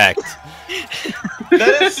get on. wrecked.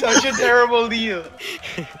 That is such a terrible deal.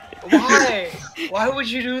 Why? Why would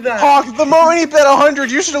you do that? Hawk, the moment he bet 100,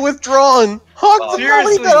 you should have withdrawn. Hawk, the moment he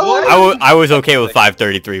Seriously, bet what? 100. I was okay with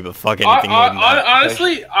 533, but fuck anything more than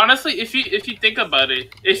that. Honestly, if you think about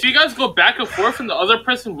it, if you guys go back and forth and the other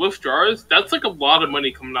person withdraws, that's like a lot of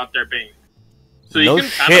money coming out their bank. So No you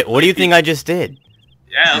can kinda shit, what do you play- think I just did?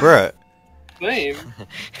 Yeah, Bruh. lame.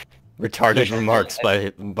 Retarded remarks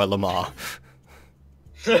by Lamar.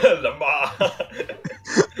 Lamar.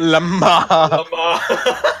 Lamar. Lamar.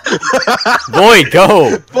 Void,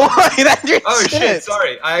 go! Boy, that's your Oh shit!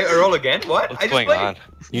 Sorry, I roll again. What? I What's just going played. on?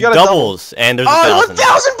 You got a doubles, and there's Oh, 1,000.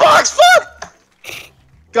 $1,000! Fuck!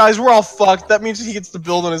 Guys, we're all fucked. That means he gets to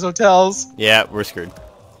build on his hotels. Yeah, we're screwed.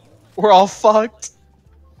 We're all fucked.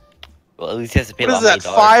 Well, at least he has to pay What is about that,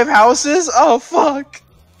 $8. 5 houses? Oh, fuck.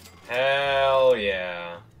 Hell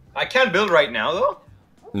yeah! I can't build right now though.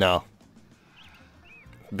 No.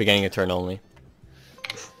 Beginning of turn only.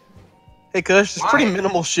 Hey, Kush, there's pretty Why?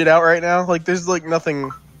 minimal shit out right now. Like, there's, like, nothing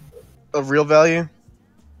of real value.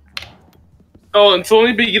 Oh, it's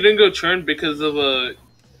only beginning to turn because of what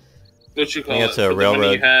you call think it? it's a for the money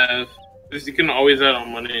railroad. you have. Because you can always add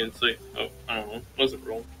on money. And it's like, oh, I don't know, was it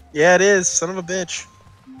roll? Yeah, it is. Son of a bitch.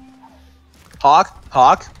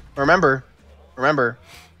 Hawk, remember.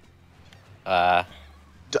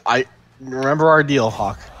 I remember our deal,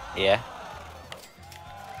 Hawk. Yeah.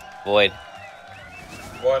 Void.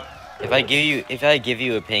 What? If I give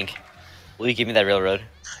you a pink, will you give me that railroad?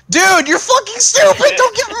 Dude, you're fucking stupid!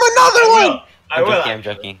 Don't give him another one! I will. I'm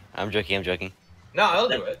joking. I'm joking. No, I'll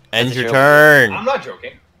do it. End That's your a turn. I'm not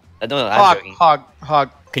joking. No, I'm joking.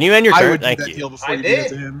 Hawk. Can you end your I turn? would do Thank that you. deal before I you did it did.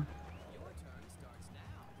 to him.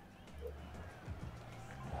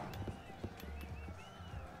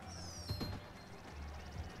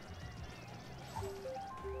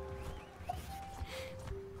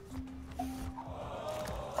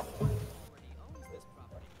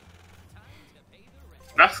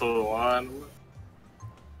 That's a lot.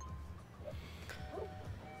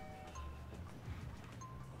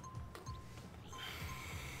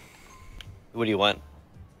 What do you want?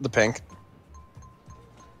 The pink.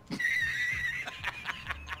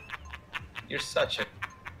 You're such a.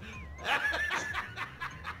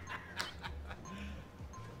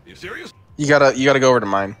 You serious? You gotta go over to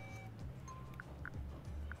mine.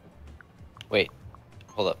 Wait.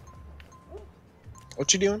 Hold up.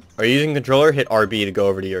 What you doing? Are you using controller? Hit RB to go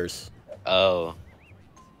over to yours. Oh.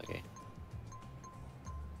 Okay.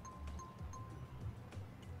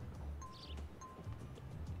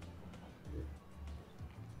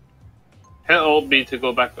 Hit Alt B to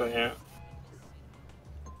go back on here.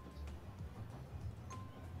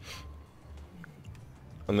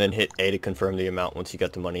 And then hit A to confirm the amount once you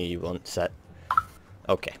got the money you want set.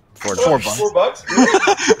 Okay. $4.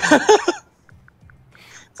 $4?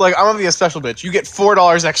 It's like, I'm gonna be a special bitch. You get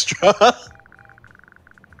 $4 extra.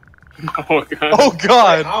 Oh god. Oh Like,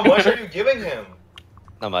 god. how much are you giving him?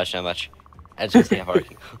 Not much, not much. I just have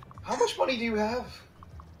parking. How much money do you have?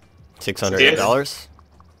 $600.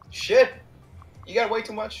 Shit. You got way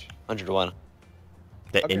too much. 101.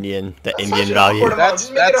 The Okay. Indian That's Indian such an value. awkward amount. That's-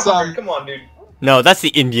 Just make it that's, 100. Come on, dude. No, that's the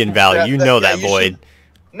Indian value. Yeah, you that- know yeah, that, you Void.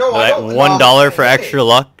 No, I That don't. $1 I for hate extra it.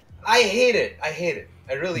 luck. I hate it. I hate it.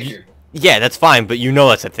 I really do. Yeah, that's fine, but you know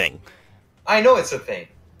that's a thing. I know it's a thing.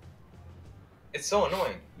 It's so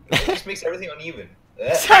annoying. It just makes everything uneven. Ugh.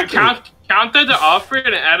 Exactly. Counter the offer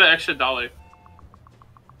and add an extra $1.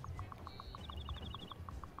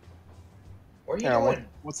 What are you Yeah, doing?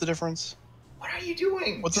 what's the difference? What are you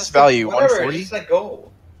doing? What's Just this value, Whatever. 140? Just let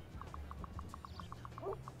go.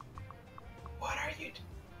 What are you?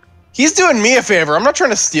 He's doing me a favor. I'm not trying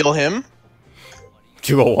to steal him.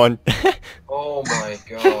 201. Oh my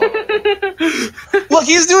god. Look,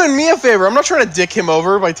 he's doing me a favor. I'm not trying to dick him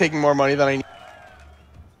over by taking more money than I need.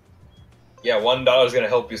 Yeah, $1 is gonna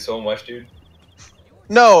help you so much, dude.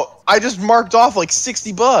 No, I just marked off like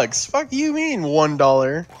 $60. Fuck you mean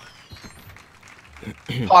 $1?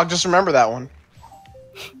 Hog, just remember that one.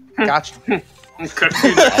 Gotcha. I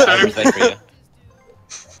have respect for you.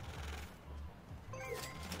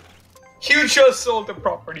 You just sold the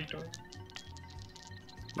property to him.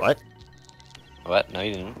 What? What? No,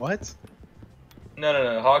 you didn't. What?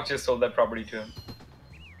 No. Hawk just sold that property to him.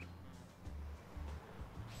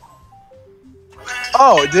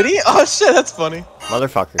 Oh, did he? Oh shit, that's funny.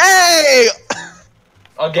 Motherfucker. Hey!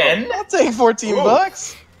 Again? I'll take 14 Ooh.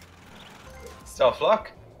 bucks. It's tough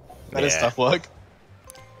luck. That is Yeah. tough luck.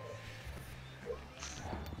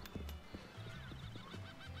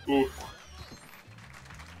 Oof.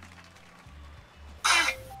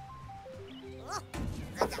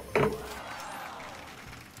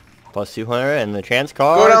 Plus 200, and the chance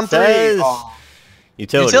card Go down 3. says Oh.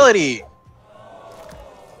 utility. Utility.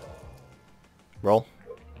 Roll.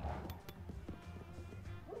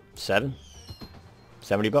 7.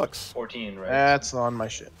 $70. 14, right? That's on my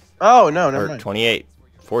shit. Oh, no, never Or mind. 28.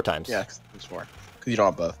 4 times. Yeah, it's 4. Because you don't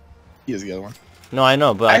have both. He has the other one. No, I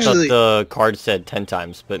know, but Actually- I thought the card said 10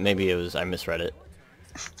 times, but maybe it was I misread it.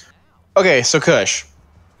 Okay, so Kush.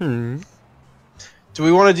 Hmm. Do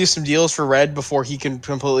we want to do some deals for red before he can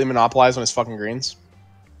completely monopolize on his fucking greens?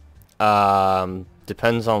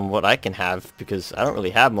 Depends on what I can have, because I don't really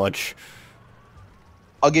have much.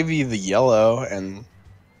 I'll give you the yellow and...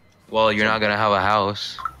 Well, you're not gonna have a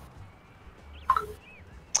house.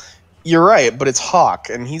 You're right, but it's Hawk,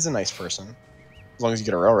 and he's a nice person. As long as you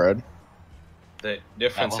get a railroad. The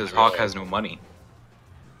difference That is one's Hawk really- has no money.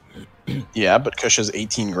 Yeah, but Kush has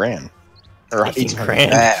 18 grand. Or 18 18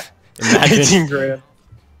 grand? grand. Imagine 18 grand.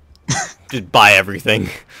 just buy everything.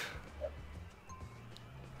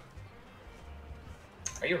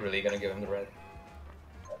 Are you really gonna give him the red?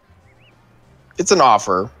 It's an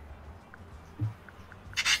offer.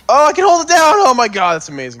 Oh, I can hold it down! Oh my god, that's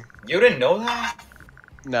amazing. You didn't know that?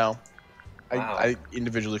 No. Wow. I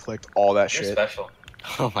individually clicked all that You're shit. special.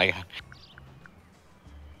 Oh my god.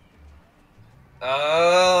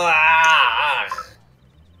 Oh,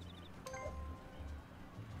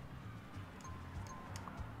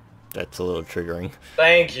 That's a little triggering.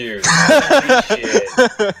 Thank you. I appreciate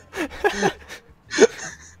it.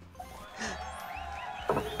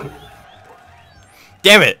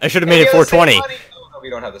 Damn it! I should have Hey, made it we have the same 420. money. No, we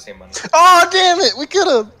don't have the same money. Oh, damn it! We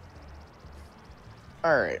could've!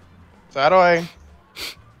 Alright. So how do I...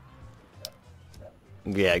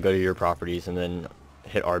 Yeah, go to your properties and then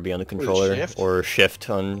hit RB on the controller shift? or shift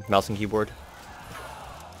on mouse and keyboard.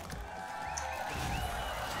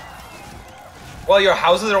 Well, your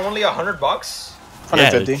houses are only $100. Yeah,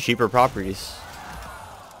 150. cheaper properties.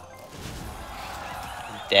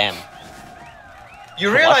 Damn.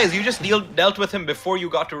 You realize you just dealt with him before you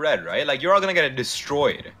got to red, right? Like, you're all gonna get it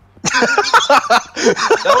destroyed.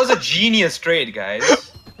 That was a genius trade,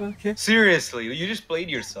 guys. Okay. Seriously, you just played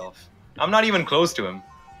yourself. I'm not even close to him.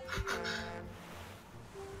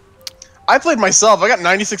 I played myself. I got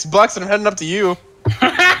 96 bucks and I'm heading up to you. No,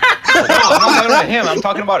 I'm not talking about him. I'm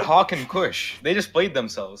talking about Hawk and Kush. They just played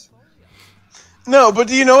themselves. No, but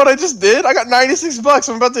do you know what I just did? I got 96 bucks.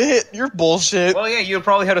 I'm about to hit your bullshit. Well, yeah, you'll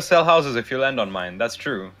probably have to sell houses if you land on mine. That's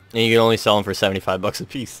true. And you can only sell them for 75 bucks a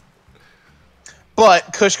piece.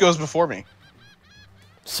 But Kush goes before me.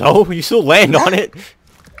 So you still land on it.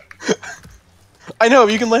 I know,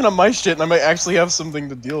 you can land on my shit and I might actually have something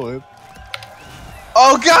to deal with.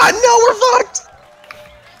 Oh god, no, we're fucked!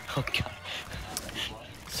 Oh god.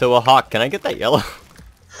 So a Hawk, can I get that yellow?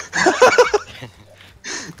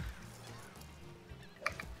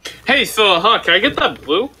 Hey, so huh? Can I get that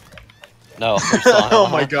blue? No. You're still on Oh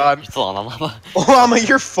llama. my god. You're still on a llama. Llama,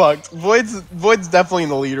 you're fucked. Void's definitely in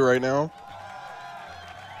the lead right now.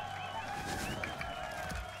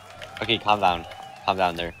 Okay, calm down. Calm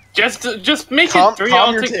down there. Just make Calm- it 3. calm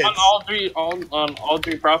I'll your take tits. on all 3 on all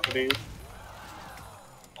 3 properties.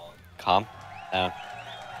 Calm down.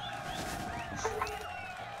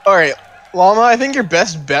 Alright, Llama, I think your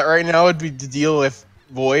best bet right now would be to deal with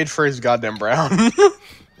Void for his goddamn brown.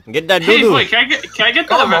 Get that Hey, doo-doo. wait, can I get that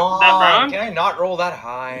Come that on, brown? can I not roll that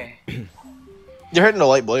high? You're hitting a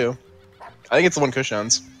light blue. I think it's the one Kush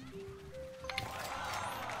owns.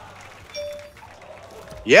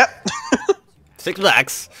 Yep.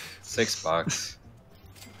 $6. $6.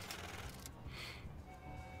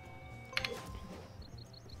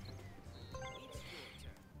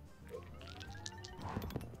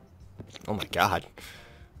 Oh my god.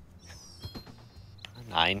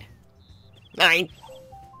 9. 9.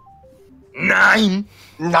 9.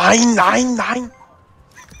 999.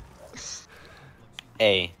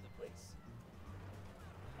 A.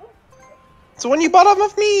 So when you bought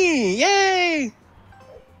off of me, yay!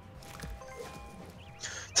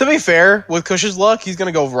 To be fair, with Kush's luck, he's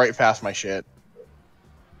gonna go right past my shit.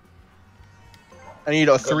 I need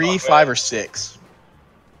a 3, luck, 5, man. or 6.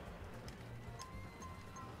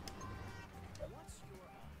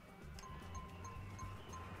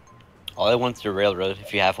 All I want is a railroad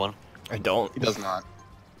if you have one. I don't. He does not.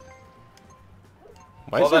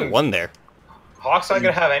 Why Well, is there then- one there? Hawk's not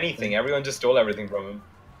gonna have anything. Everyone just stole everything from him.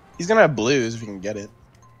 He's gonna have blues if he can get it.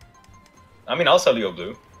 I mean, I'll sell you a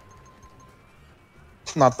blue.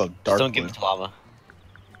 It's not the Just dark don't blue. give it to llama.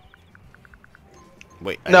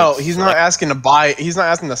 Wait. I No, didn't he's not select- asking to buy. He's not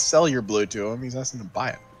asking to sell your blue to him. He's asking to buy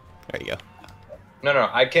it. There you go. No,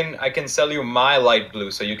 I can sell you my light blue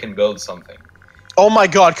so you can build something. Oh my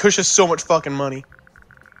god, Kush has so much fucking money.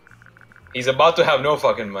 He's about to have no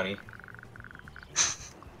fucking money.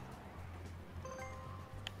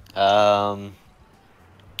 I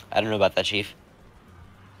don't know about that, Chief.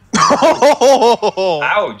 Ouch.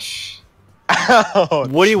 Ouch.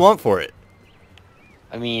 What do you want for it?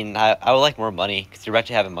 I mean, I would like more money, because you're about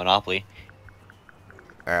to have a monopoly.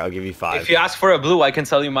 Alright, I'll give you 5. If you ask for a blue, I can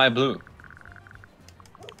sell you my blue.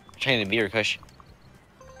 Trying to beat her, Kush.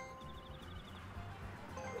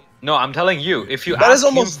 No, I'm telling you, if you That ask is him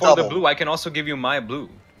almost for the double. blue, I can also give you my blue.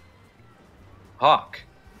 Hawk.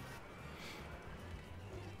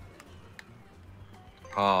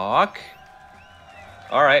 Hawk.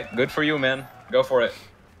 Alright, good for you, man. Go for it.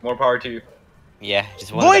 More power to you. Yeah,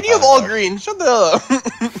 just one. Void, you have all green. Shut the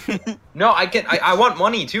up. No, I want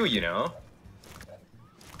money too, you know?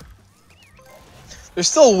 There's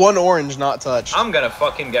still one orange not touched. I'm gonna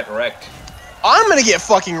fucking get wrecked. I'm gonna get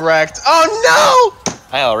fucking wrecked. Oh no!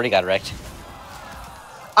 I already got wrecked.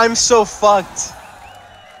 I'm so fucked.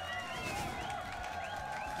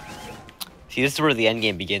 See, this is where the end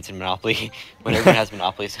game begins in Monopoly. When everyone has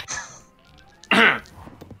monopolies.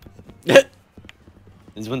 This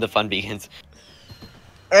is when the fun begins.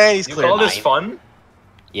 And he's You clear. call this 9. fun?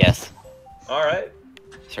 Yes. Alright.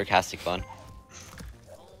 Sarcastic fun.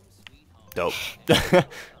 Dope.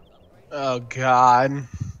 Oh god.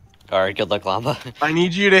 Alright, good luck, Llama. I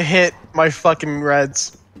need you to hit my fucking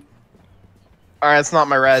reds. Alright, it's not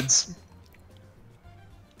my reds.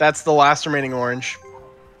 That's the last remaining orange.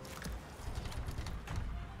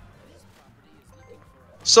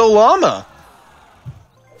 So Llama.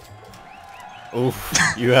 Oof.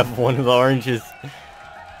 You have one of the oranges.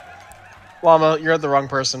 Llama, you're the wrong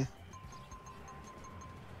person.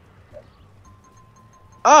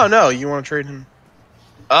 Oh no, you want to trade him?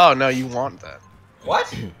 Oh no, you want that.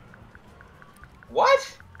 What?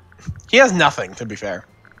 What? He has nothing, to be fair.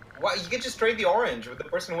 Why? You can just trade the orange with the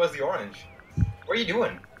person who has the orange. What are you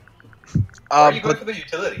doing? Why are you going But for the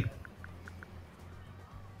utility?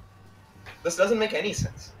 This doesn't make any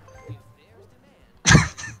sense.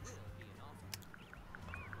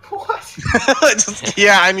 What? Just,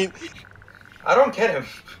 yeah, I mean, I don't get him.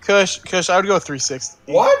 Kush, I would go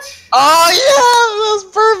 360. What? Oh yeah, that was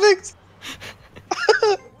perfect.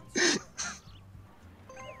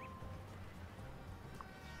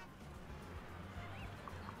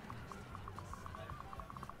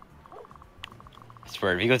 I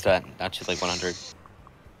swear, if he goes that, that's just like 100.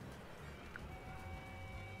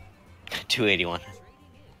 281.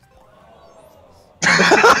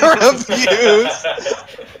 Refuse.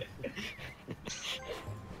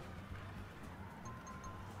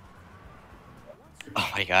 Oh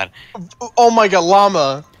my god. Oh my god,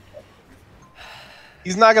 llama.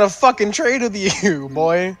 He's not gonna fucking trade with you,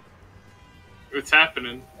 boy. What's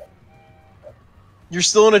happening? You're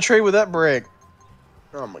still in a trade with that brick.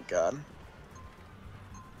 Oh my god.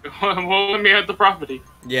 Well, let me have the property.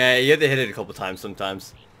 Yeah, you have to hit it a couple times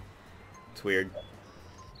sometimes. It's weird.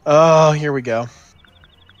 Oh, here we go.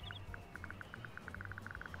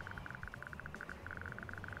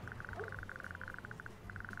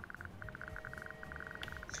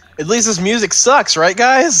 At least this music sucks, right,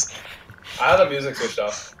 guys? I have the music switched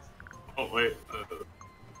off. Oh wait.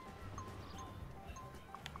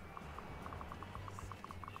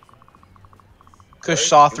 Kush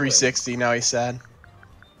saw 360, now he's sad.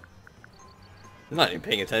 I'm not even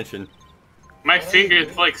paying attention. My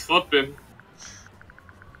finger's like slipping.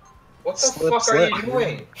 What the Slip, fuck are you slip.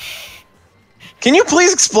 doing? Can you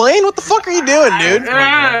please explain? What the fuck are you doing, dude?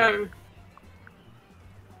 Ah!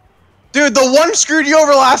 Dude, the one screwed you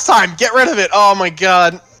over last time. Get rid of it. Oh my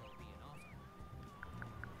god.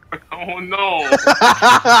 Oh no.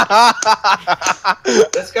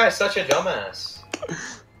 This guy's such a dumbass.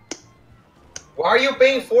 Why are you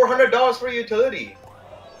paying $400 for a utility?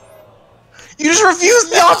 You just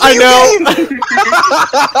refused the offer. I you know. gave.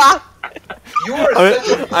 You are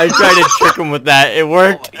such a... I tried to trick him with that. It Oh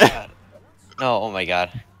worked. my god. No, oh my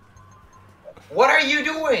god. What are you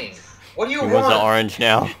doing? What do you He wants the want? orange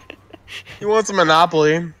now. He wants a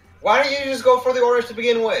monopoly. Why don't you just go for the orange to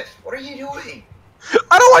begin with? What are you doing?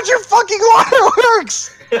 I don't want your fucking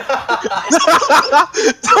waterworks.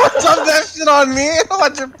 Don't dump that shit on me. I don't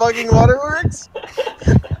want your fucking waterworks.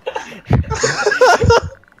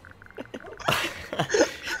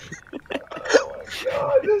 Oh my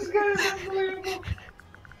god, this guy is unbelievable.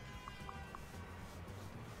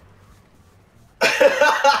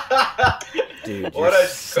 Dude, What you're a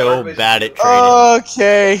so garbage. bad at trading.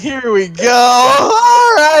 Okay, here we go.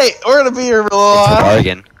 All right, we're gonna be here for a little It's a while.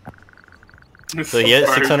 bargain. So he has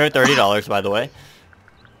 $630, by the way.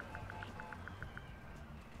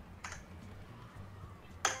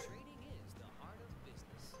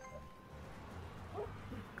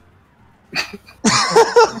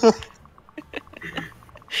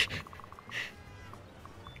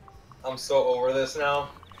 I'm so over this now.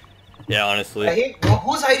 Yeah, I honestly. hate. Well,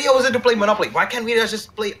 whose idea was it to play Monopoly? Why can't we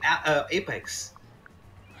just play Apex?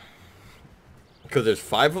 Because there's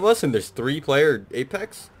 5 of us and there's 3-player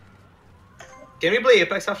Apex? Can we play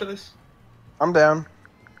Apex after this? I'm down.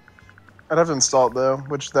 I'd have to install it though,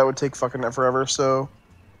 which that would take fucking forever. So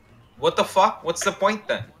What the fuck? What's the point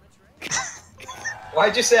then?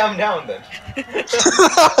 Why'd you say I'm down then?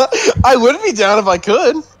 I would be down if I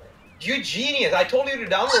could. You genius! I told you to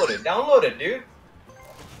download it. Download it, dude.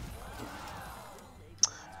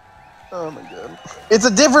 Oh my god. It's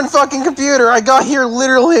a different fucking computer. I got here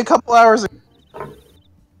literally a couple hours ago.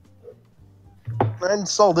 I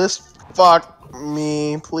installed this. Fuck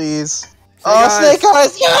me, please. Oh, guys. Snake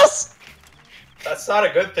Eyes, yes! That's not a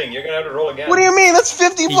good thing. You're gonna have to roll again. What do you mean? That's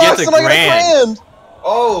 50 He bucks gets a and I got a grand. grand.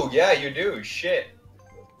 Oh yeah, you do. Shit.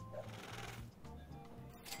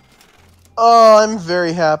 Oh, I'm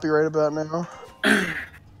very happy right about now.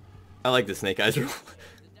 I like the Snake Eyes rule.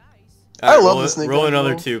 I love roll, the Snake roll Eyes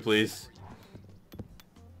another rule. 2, please.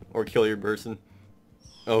 Or kill your person.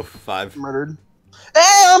 Oh, 5. Murdered.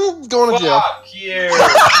 Hey, I'm going to jail. Fuck you.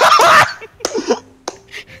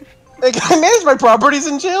 Hey, can I manage my properties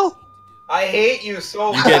in jail? I hate you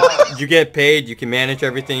so You much. get paid, you can manage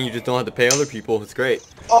everything, you just don't have to pay other people. It's great.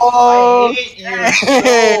 Oh, I hate you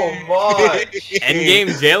so much.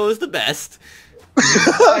 Endgame jail is the best.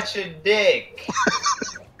 You're such a dick.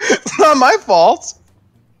 It's not my fault.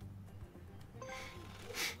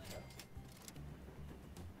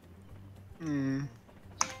 Hmm.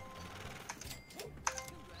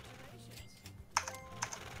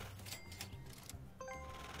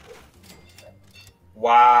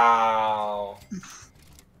 Wow.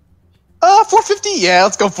 450. Yeah,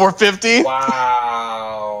 let's go 450.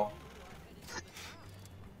 Wow.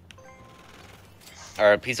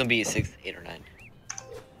 Alright, please don't be 6, 8, or 9.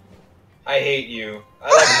 I hate you. I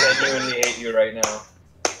like genuinely hate you right now.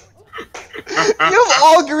 You have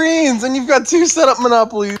all greens and you've got 2 setup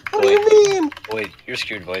monopolies. What do you mean? Void, you're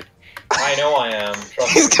screwed, Void. I know I am.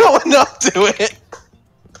 Trust He's me. going up to it.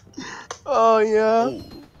 Oh yeah.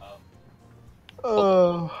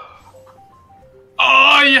 Oh.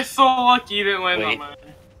 Oh, you're so lucky you didn't land Wait. on mine.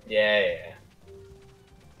 Yeah.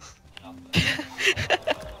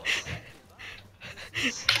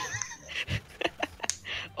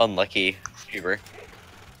 Unlucky, Huber.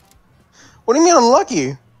 What do you mean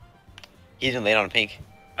unlucky? He didn't land on pink.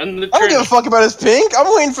 And the I don't give a turn. fuck about his pink. I'm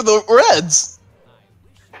waiting for the reds.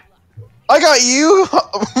 I got you.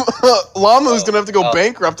 Lamu's gonna have to go Oh.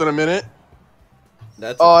 bankrupt in a minute.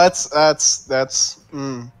 That's Oh, that's.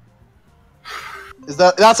 Is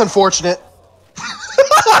that's unfortunate?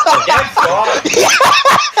 Get fucked.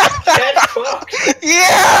 Get fucked.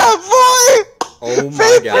 Yeah, boy. oh my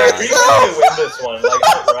Fake Yeah, god. we need to win this one.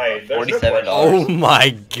 Like, right. There's no $47. Oh my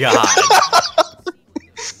god.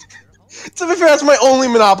 To be fair, that's my only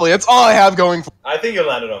monopoly. That's all I have going for. I think you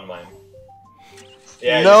landed on mine.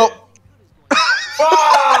 Yeah. Nope. You did.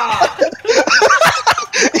 Fuck!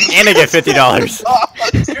 And I get $50.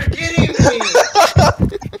 You're kidding me!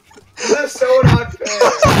 This is so not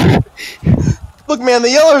fair. Look, man, the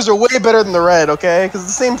yellows are way better than the red. Okay, because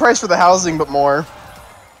it's the same price for the housing, but more.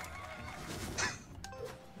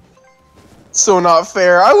 So not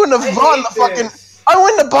fair. I wouldn't have bought the fucking. I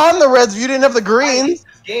wouldn't have bought the reds if you didn't have the I hate greens.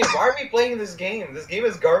 this game. Why are we playing this game? This game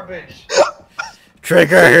is garbage.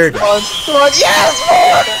 Triggered. Come on, yes,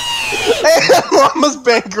 more! And Llama's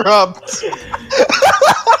bankrupt.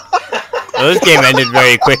 Well, this game ended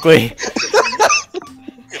very quickly.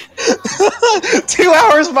 2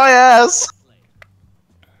 hours, my ass.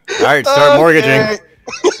 Alright, start mortgaging.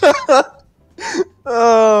 Okay.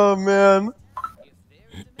 Oh man.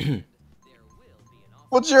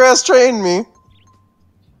 What's your ass train me?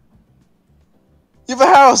 You have a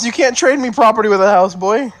house. You can't trade me property with a house,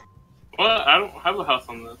 boy. What? I don't have a house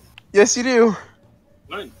on this. Yes, you do.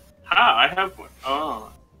 What? How? I have one.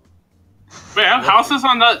 Oh. Wait, I have houses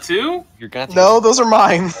on that too? You're gonna have to No, those are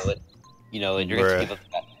mine. You know it. You're gonna have to Bruh. give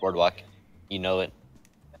up that boardwalk. You know it.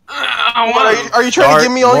 I What, want are you trying Start to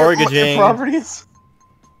give me all your mortgaging. properties?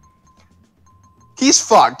 He's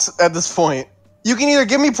fucked at this point. You can either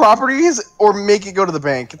give me properties or make it go to the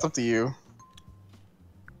bank. It's up to you.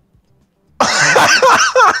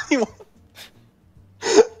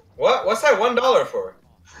 What? What's that $1 for?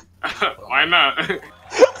 Why not?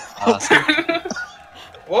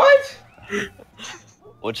 What?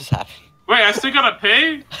 What just happened? Wait, I still gotta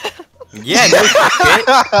pay? Yeah, no shit.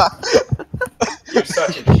 You're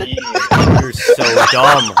such a genius. You're so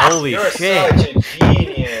dumb. Holy You're shit. such a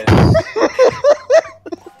genius.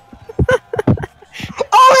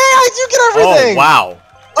 Oh man, I do get everything. Oh, wow.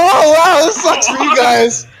 Oh wow, this sucks for you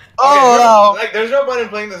guys. Okay, Oh wow. like, there's no point in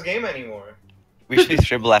playing this game anymore. We should be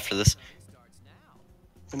Scribble after this.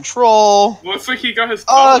 Control. Looks like he got his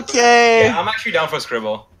phone. Okay. Yeah, I'm actually down for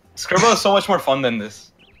Scribble. Scribble is so much more fun than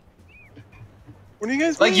this. What do you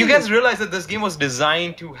guys Like, you mean? guys realize that this game was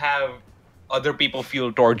designed to have other people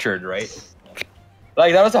feel tortured, right?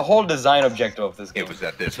 Like, that was the whole design objective of this game. It was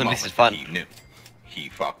at this That's when moment this is fun. he knew he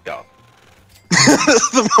fucked up.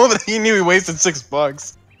 The moment he knew he wasted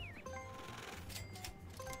 $6.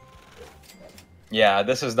 Yeah,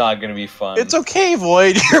 this is not gonna be fun. It's okay,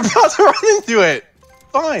 Void. You're about to run into it.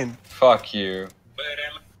 Fine. Fuck you.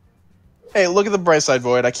 Hey, look at the bright side,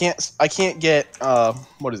 Void. I can't get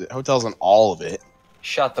what is it? Hotels on all of it.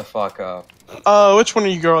 Shut the fuck up. Which one are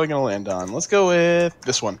you girl gonna land on? Let's go with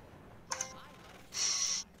this one.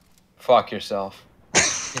 Fuck yourself.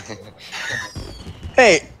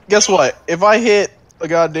 Hey, guess what? If I hit a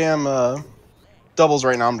goddamn doubles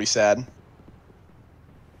right now, I'm gonna be sad.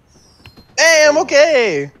 Hey, I'm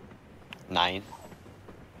okay. 9.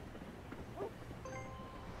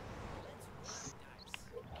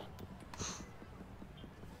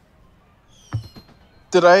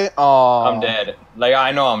 Did I? Oh, I'm dead. Like,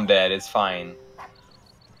 I know I'm dead. It's fine.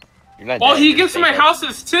 You're not Well, dead, he you're gives just my dead.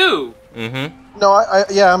 houses too. Mm-hmm. No,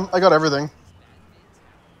 I got everything.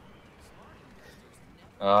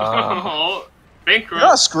 Uh, You're Bankrupt.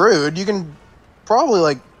 not screwed. You can probably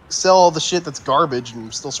like sell all the shit that's garbage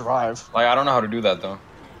and still survive. like, I don't know how to do that, though.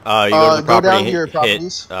 You go to the go down property, to your hit,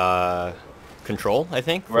 properties. control, I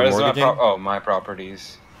think, for Where is my mortgaging. my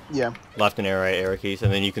properties. Yeah. Left and right arrow keys,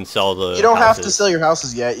 and then you can sell the You don't have to houses. sell your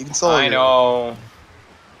houses yet. You can sell. I your- know.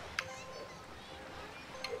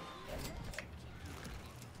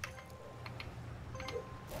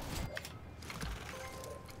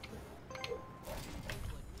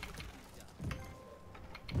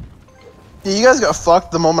 Yeah, you guys got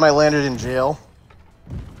fucked the moment I landed in jail.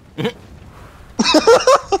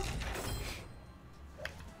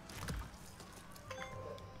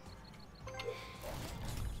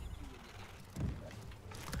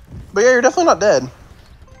 But yeah, you're definitely not dead.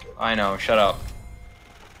 I know. Shut up.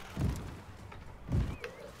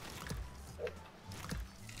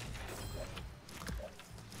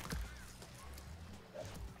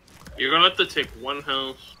 You're gonna have to take one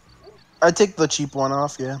house, I take the cheap one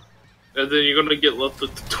off, yeah. and then you're gonna get left with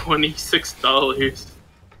 $26.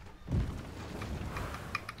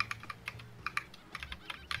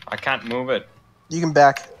 I can't move it. You can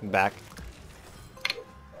back. Back.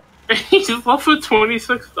 He's left with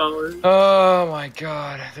 $26. Oh my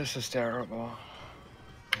god, this is terrible.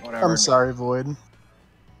 Whatever. I'm sorry, Void.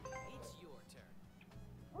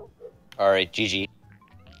 Alright, GG.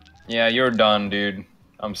 Yeah, you're done, dude.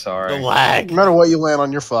 I'm The sorry. lag. No matter what you land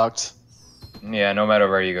on, you're fucked. Yeah, no matter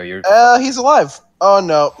where you go, you're. He's alive. Oh,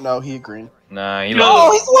 no, he agreed. Nah, you. No.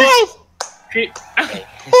 Oh, he's alive!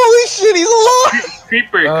 Holy shit, he's alive!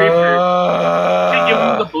 Creeper. Give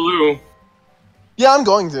him the blue. Yeah, I'm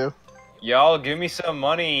going to. Y'all, give me some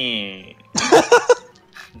money.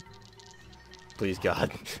 Please,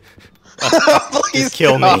 God. Please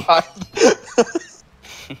kill me. God.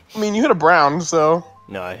 I mean, you hit a brown, so.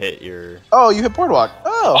 No, I hit your... Oh, you hit Boardwalk.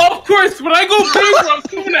 Oh. Of course, when I go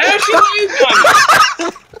bankrupt, I'm gonna actually use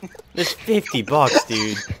money. There's $50,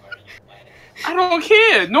 dude. I don't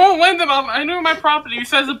care. No one landed on. I knew my property. He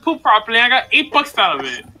says it's poop property. I got $8 out of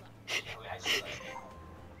it.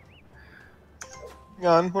 Hang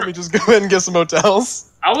on, let me just go ahead and get some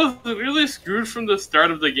hotels. I was really screwed from the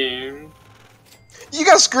start of the game. You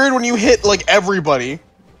got screwed when you hit, like, everybody.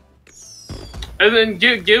 And then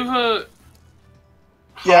give a.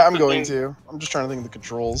 Yeah, I'm the going thing. to. I'm just trying to think of the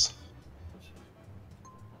controls.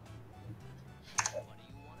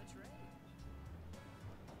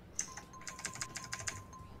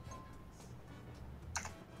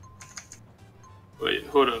 Wait,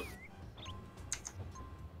 hold up.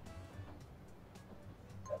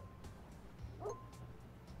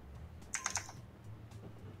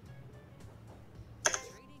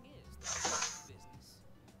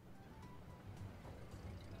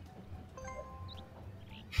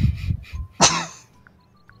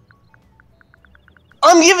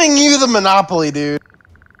 I'm giving you the monopoly, dude.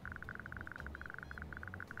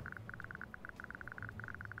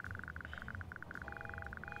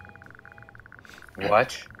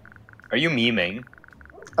 What? Are you memeing?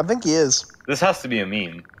 I think he is. This has to be a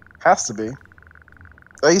meme. Has to be.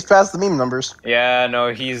 Oh, he's past the meme numbers. Yeah,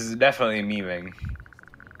 no, he's definitely memeing.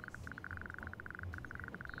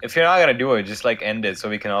 If you're not gonna do it, just like end it so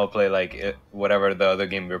we can all play like whatever the other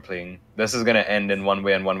game we're playing. This is gonna end in one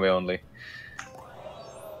way and one way only.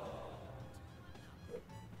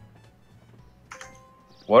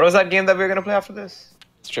 What was that game that we were gonna play after this?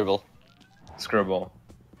 Scribble. Scribble.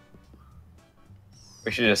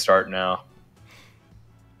 We should just start now.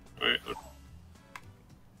 Wait,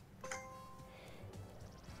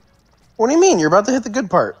 What do you mean? You're about to hit the good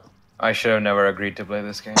part. I should have never agreed to play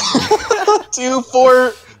this game. 2,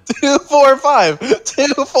 4, 2, 4, 5. 2,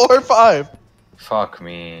 4, 5. Fuck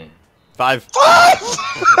me. 5. 5!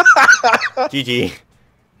 GG.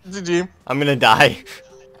 GG. I'm gonna die.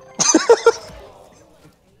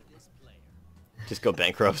 Just go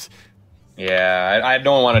bankrupt. Yeah, I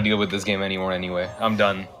don't want to deal with this game anymore anyway. I'm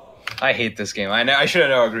done. I hate this game. I should have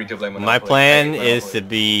never agreed to play Monopoly. My plan I hate is to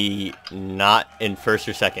be not in first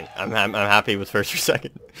or second. I'm happy with first or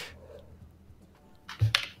second.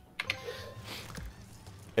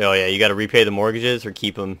 Oh yeah, you gotta repay the mortgages or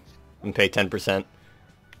keep them and pay 10%.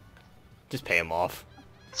 Just pay them off.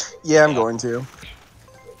 Yeah, I'm going to.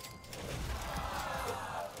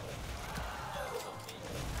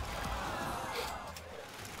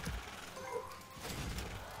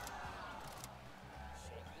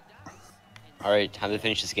 Alright, time to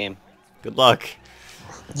finish this game. Good luck.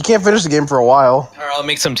 You can't finish the game for a while. Alright, I'll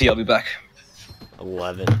make some tea. I'll be back.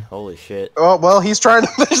 11. Holy shit. Oh, well, he's trying to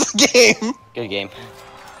finish the game. Good game.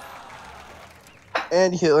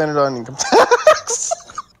 And he landed on income tax.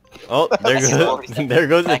 Oh, there goes there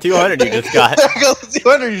goes the 200 you just got. There goes the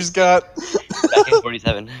 200 you just got. Back in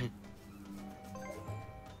 47.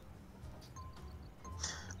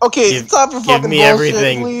 Okay, Give- stop your give fucking me bullshit,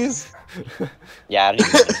 everything. please. Yeah, I don't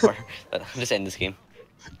even know anymore. But I'm just end this game.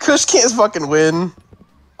 Kush can't fucking win.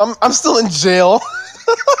 I'm still in jail.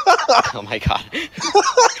 Oh my god.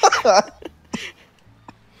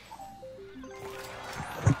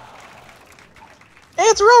 Hey,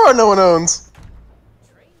 it's a railroad no one owns.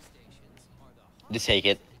 Just take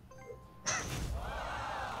it.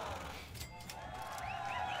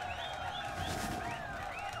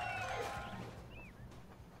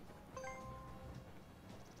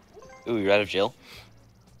 Ooh, you're out of jail.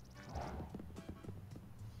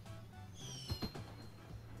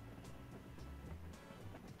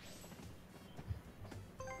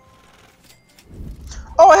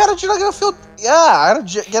 Oh, I had a jail field. Yeah, I had a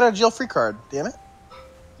get a jail free card. Damn it.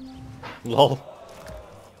 Lol.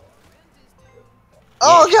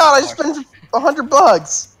 Oh god, I just spent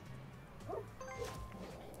 $100.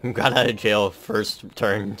 Who got out of jail first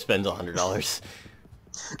turn spends $100.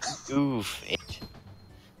 Oof.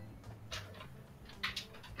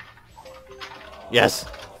 Yes.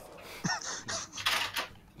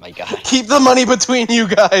 My God. Keep the money between you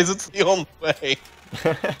guys. It's the only way.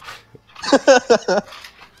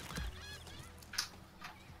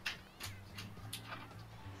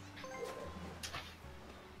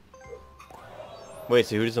 Wait,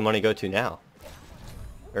 so who does the money go to now?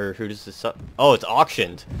 Or who does this... Oh, it's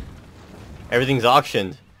auctioned. Everything's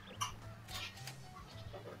auctioned.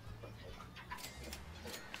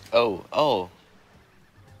 Oh.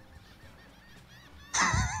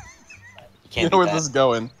 You You can't know where do this is that.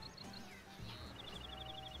 going.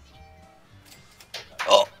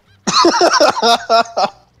 Oh.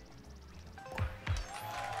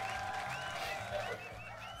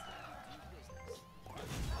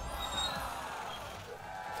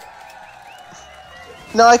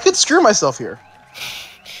 No, I could screw myself here.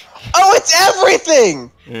 Oh, it's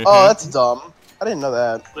everything! Mhm. Oh, that's dumb. I didn't know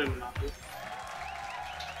that. Play Monopoly.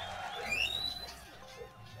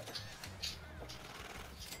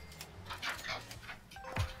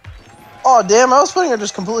 Oh, damn, I was planning on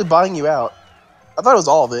just completely buying you out. I thought it was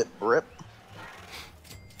all of it. Rip.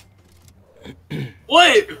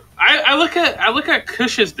 Wait, I look at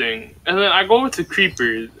Kush's thing, and then I go over to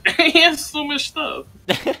Creepers, and he has so much stuff.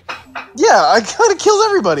 Yeah, I kinda killed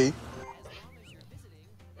everybody.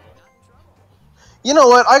 You know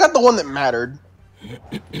what? I got the one that mattered.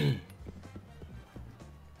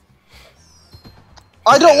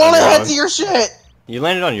 I don't want to head to your shit! You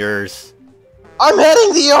landed on yours. I'm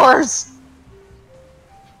heading to yours!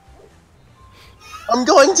 I'm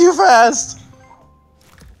going too fast!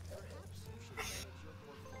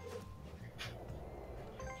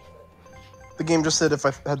 The game just said if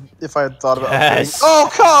I had thought about Yes. Oh,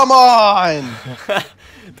 come on!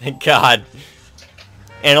 Thank God.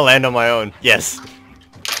 And I'll land on my own. Yes.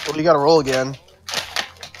 Well, you gotta roll again.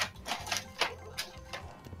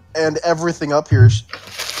 And everything up here is...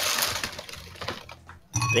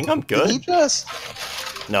 I think I'm Did he good. just...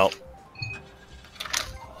 No.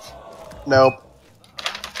 Nope.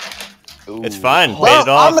 Ooh. It's fine. Played Well, it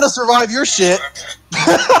off. I'm gonna survive your shit.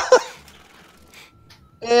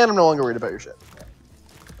 And I'm no longer worried about your shit.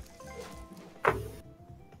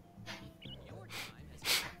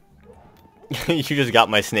 You just got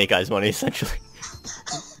my Snake Eyes money, essentially.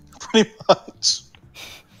 Pretty much.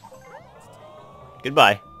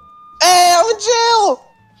 Goodbye. Hey, I'm in jail!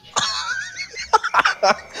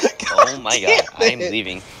 Oh my God. I am it.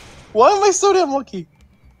 leaving. Why am I so damn lucky?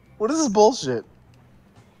 What is this bullshit?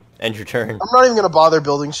 End your turn. I'm not even gonna bother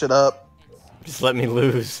building shit up. Just let me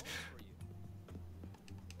lose.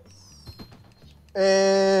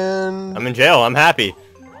 And... I'm in jail. I'm happy.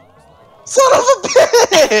 Son of a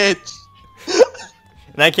bitch!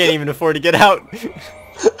 And I can't even afford to get out.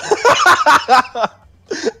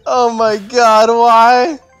 Oh my god,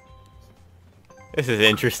 why? This is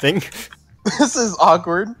interesting. This is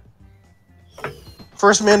awkward.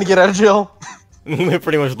 First man to get out of jail. It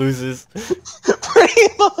pretty much loses. Pretty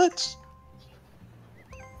much.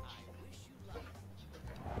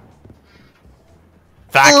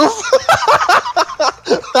 Fact. Oof.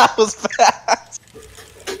 That was fast.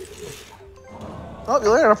 Oh, you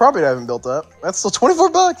landed on a property I haven't built up. That's still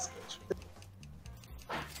 $24.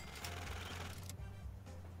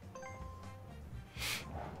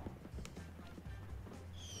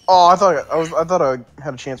 Oh, I thought I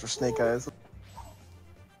had a chance for Snake Eyes.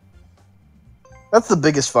 That's the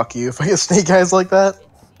biggest fuck you if I get Snake Eyes like that.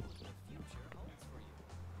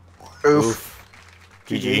 Oof.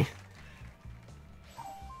 GG.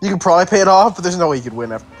 You could probably pay it off, but there's no way you could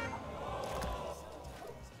win after.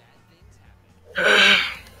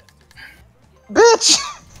 Bitch!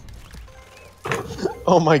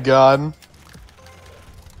 Oh my god.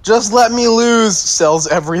 Just let me lose! Sells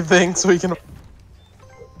everything so he can...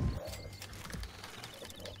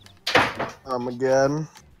 Again.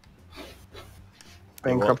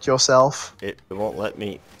 Bankrupt yourself. It won't let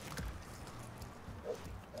me.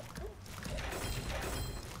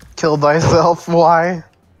 Kill thyself, why?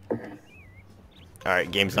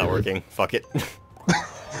 Alright, game's not working. Fuck it.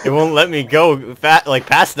 It won't let me go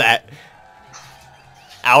past that.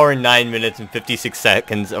 Hour and 9 minutes and 56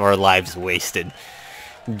 seconds of our lives wasted.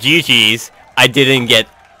 GG's.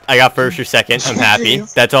 I got first or second. I'm happy.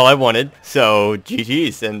 GG's. That's all I wanted. So,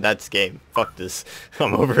 GG's. And that's game. Fuck this.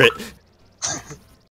 I'm over it.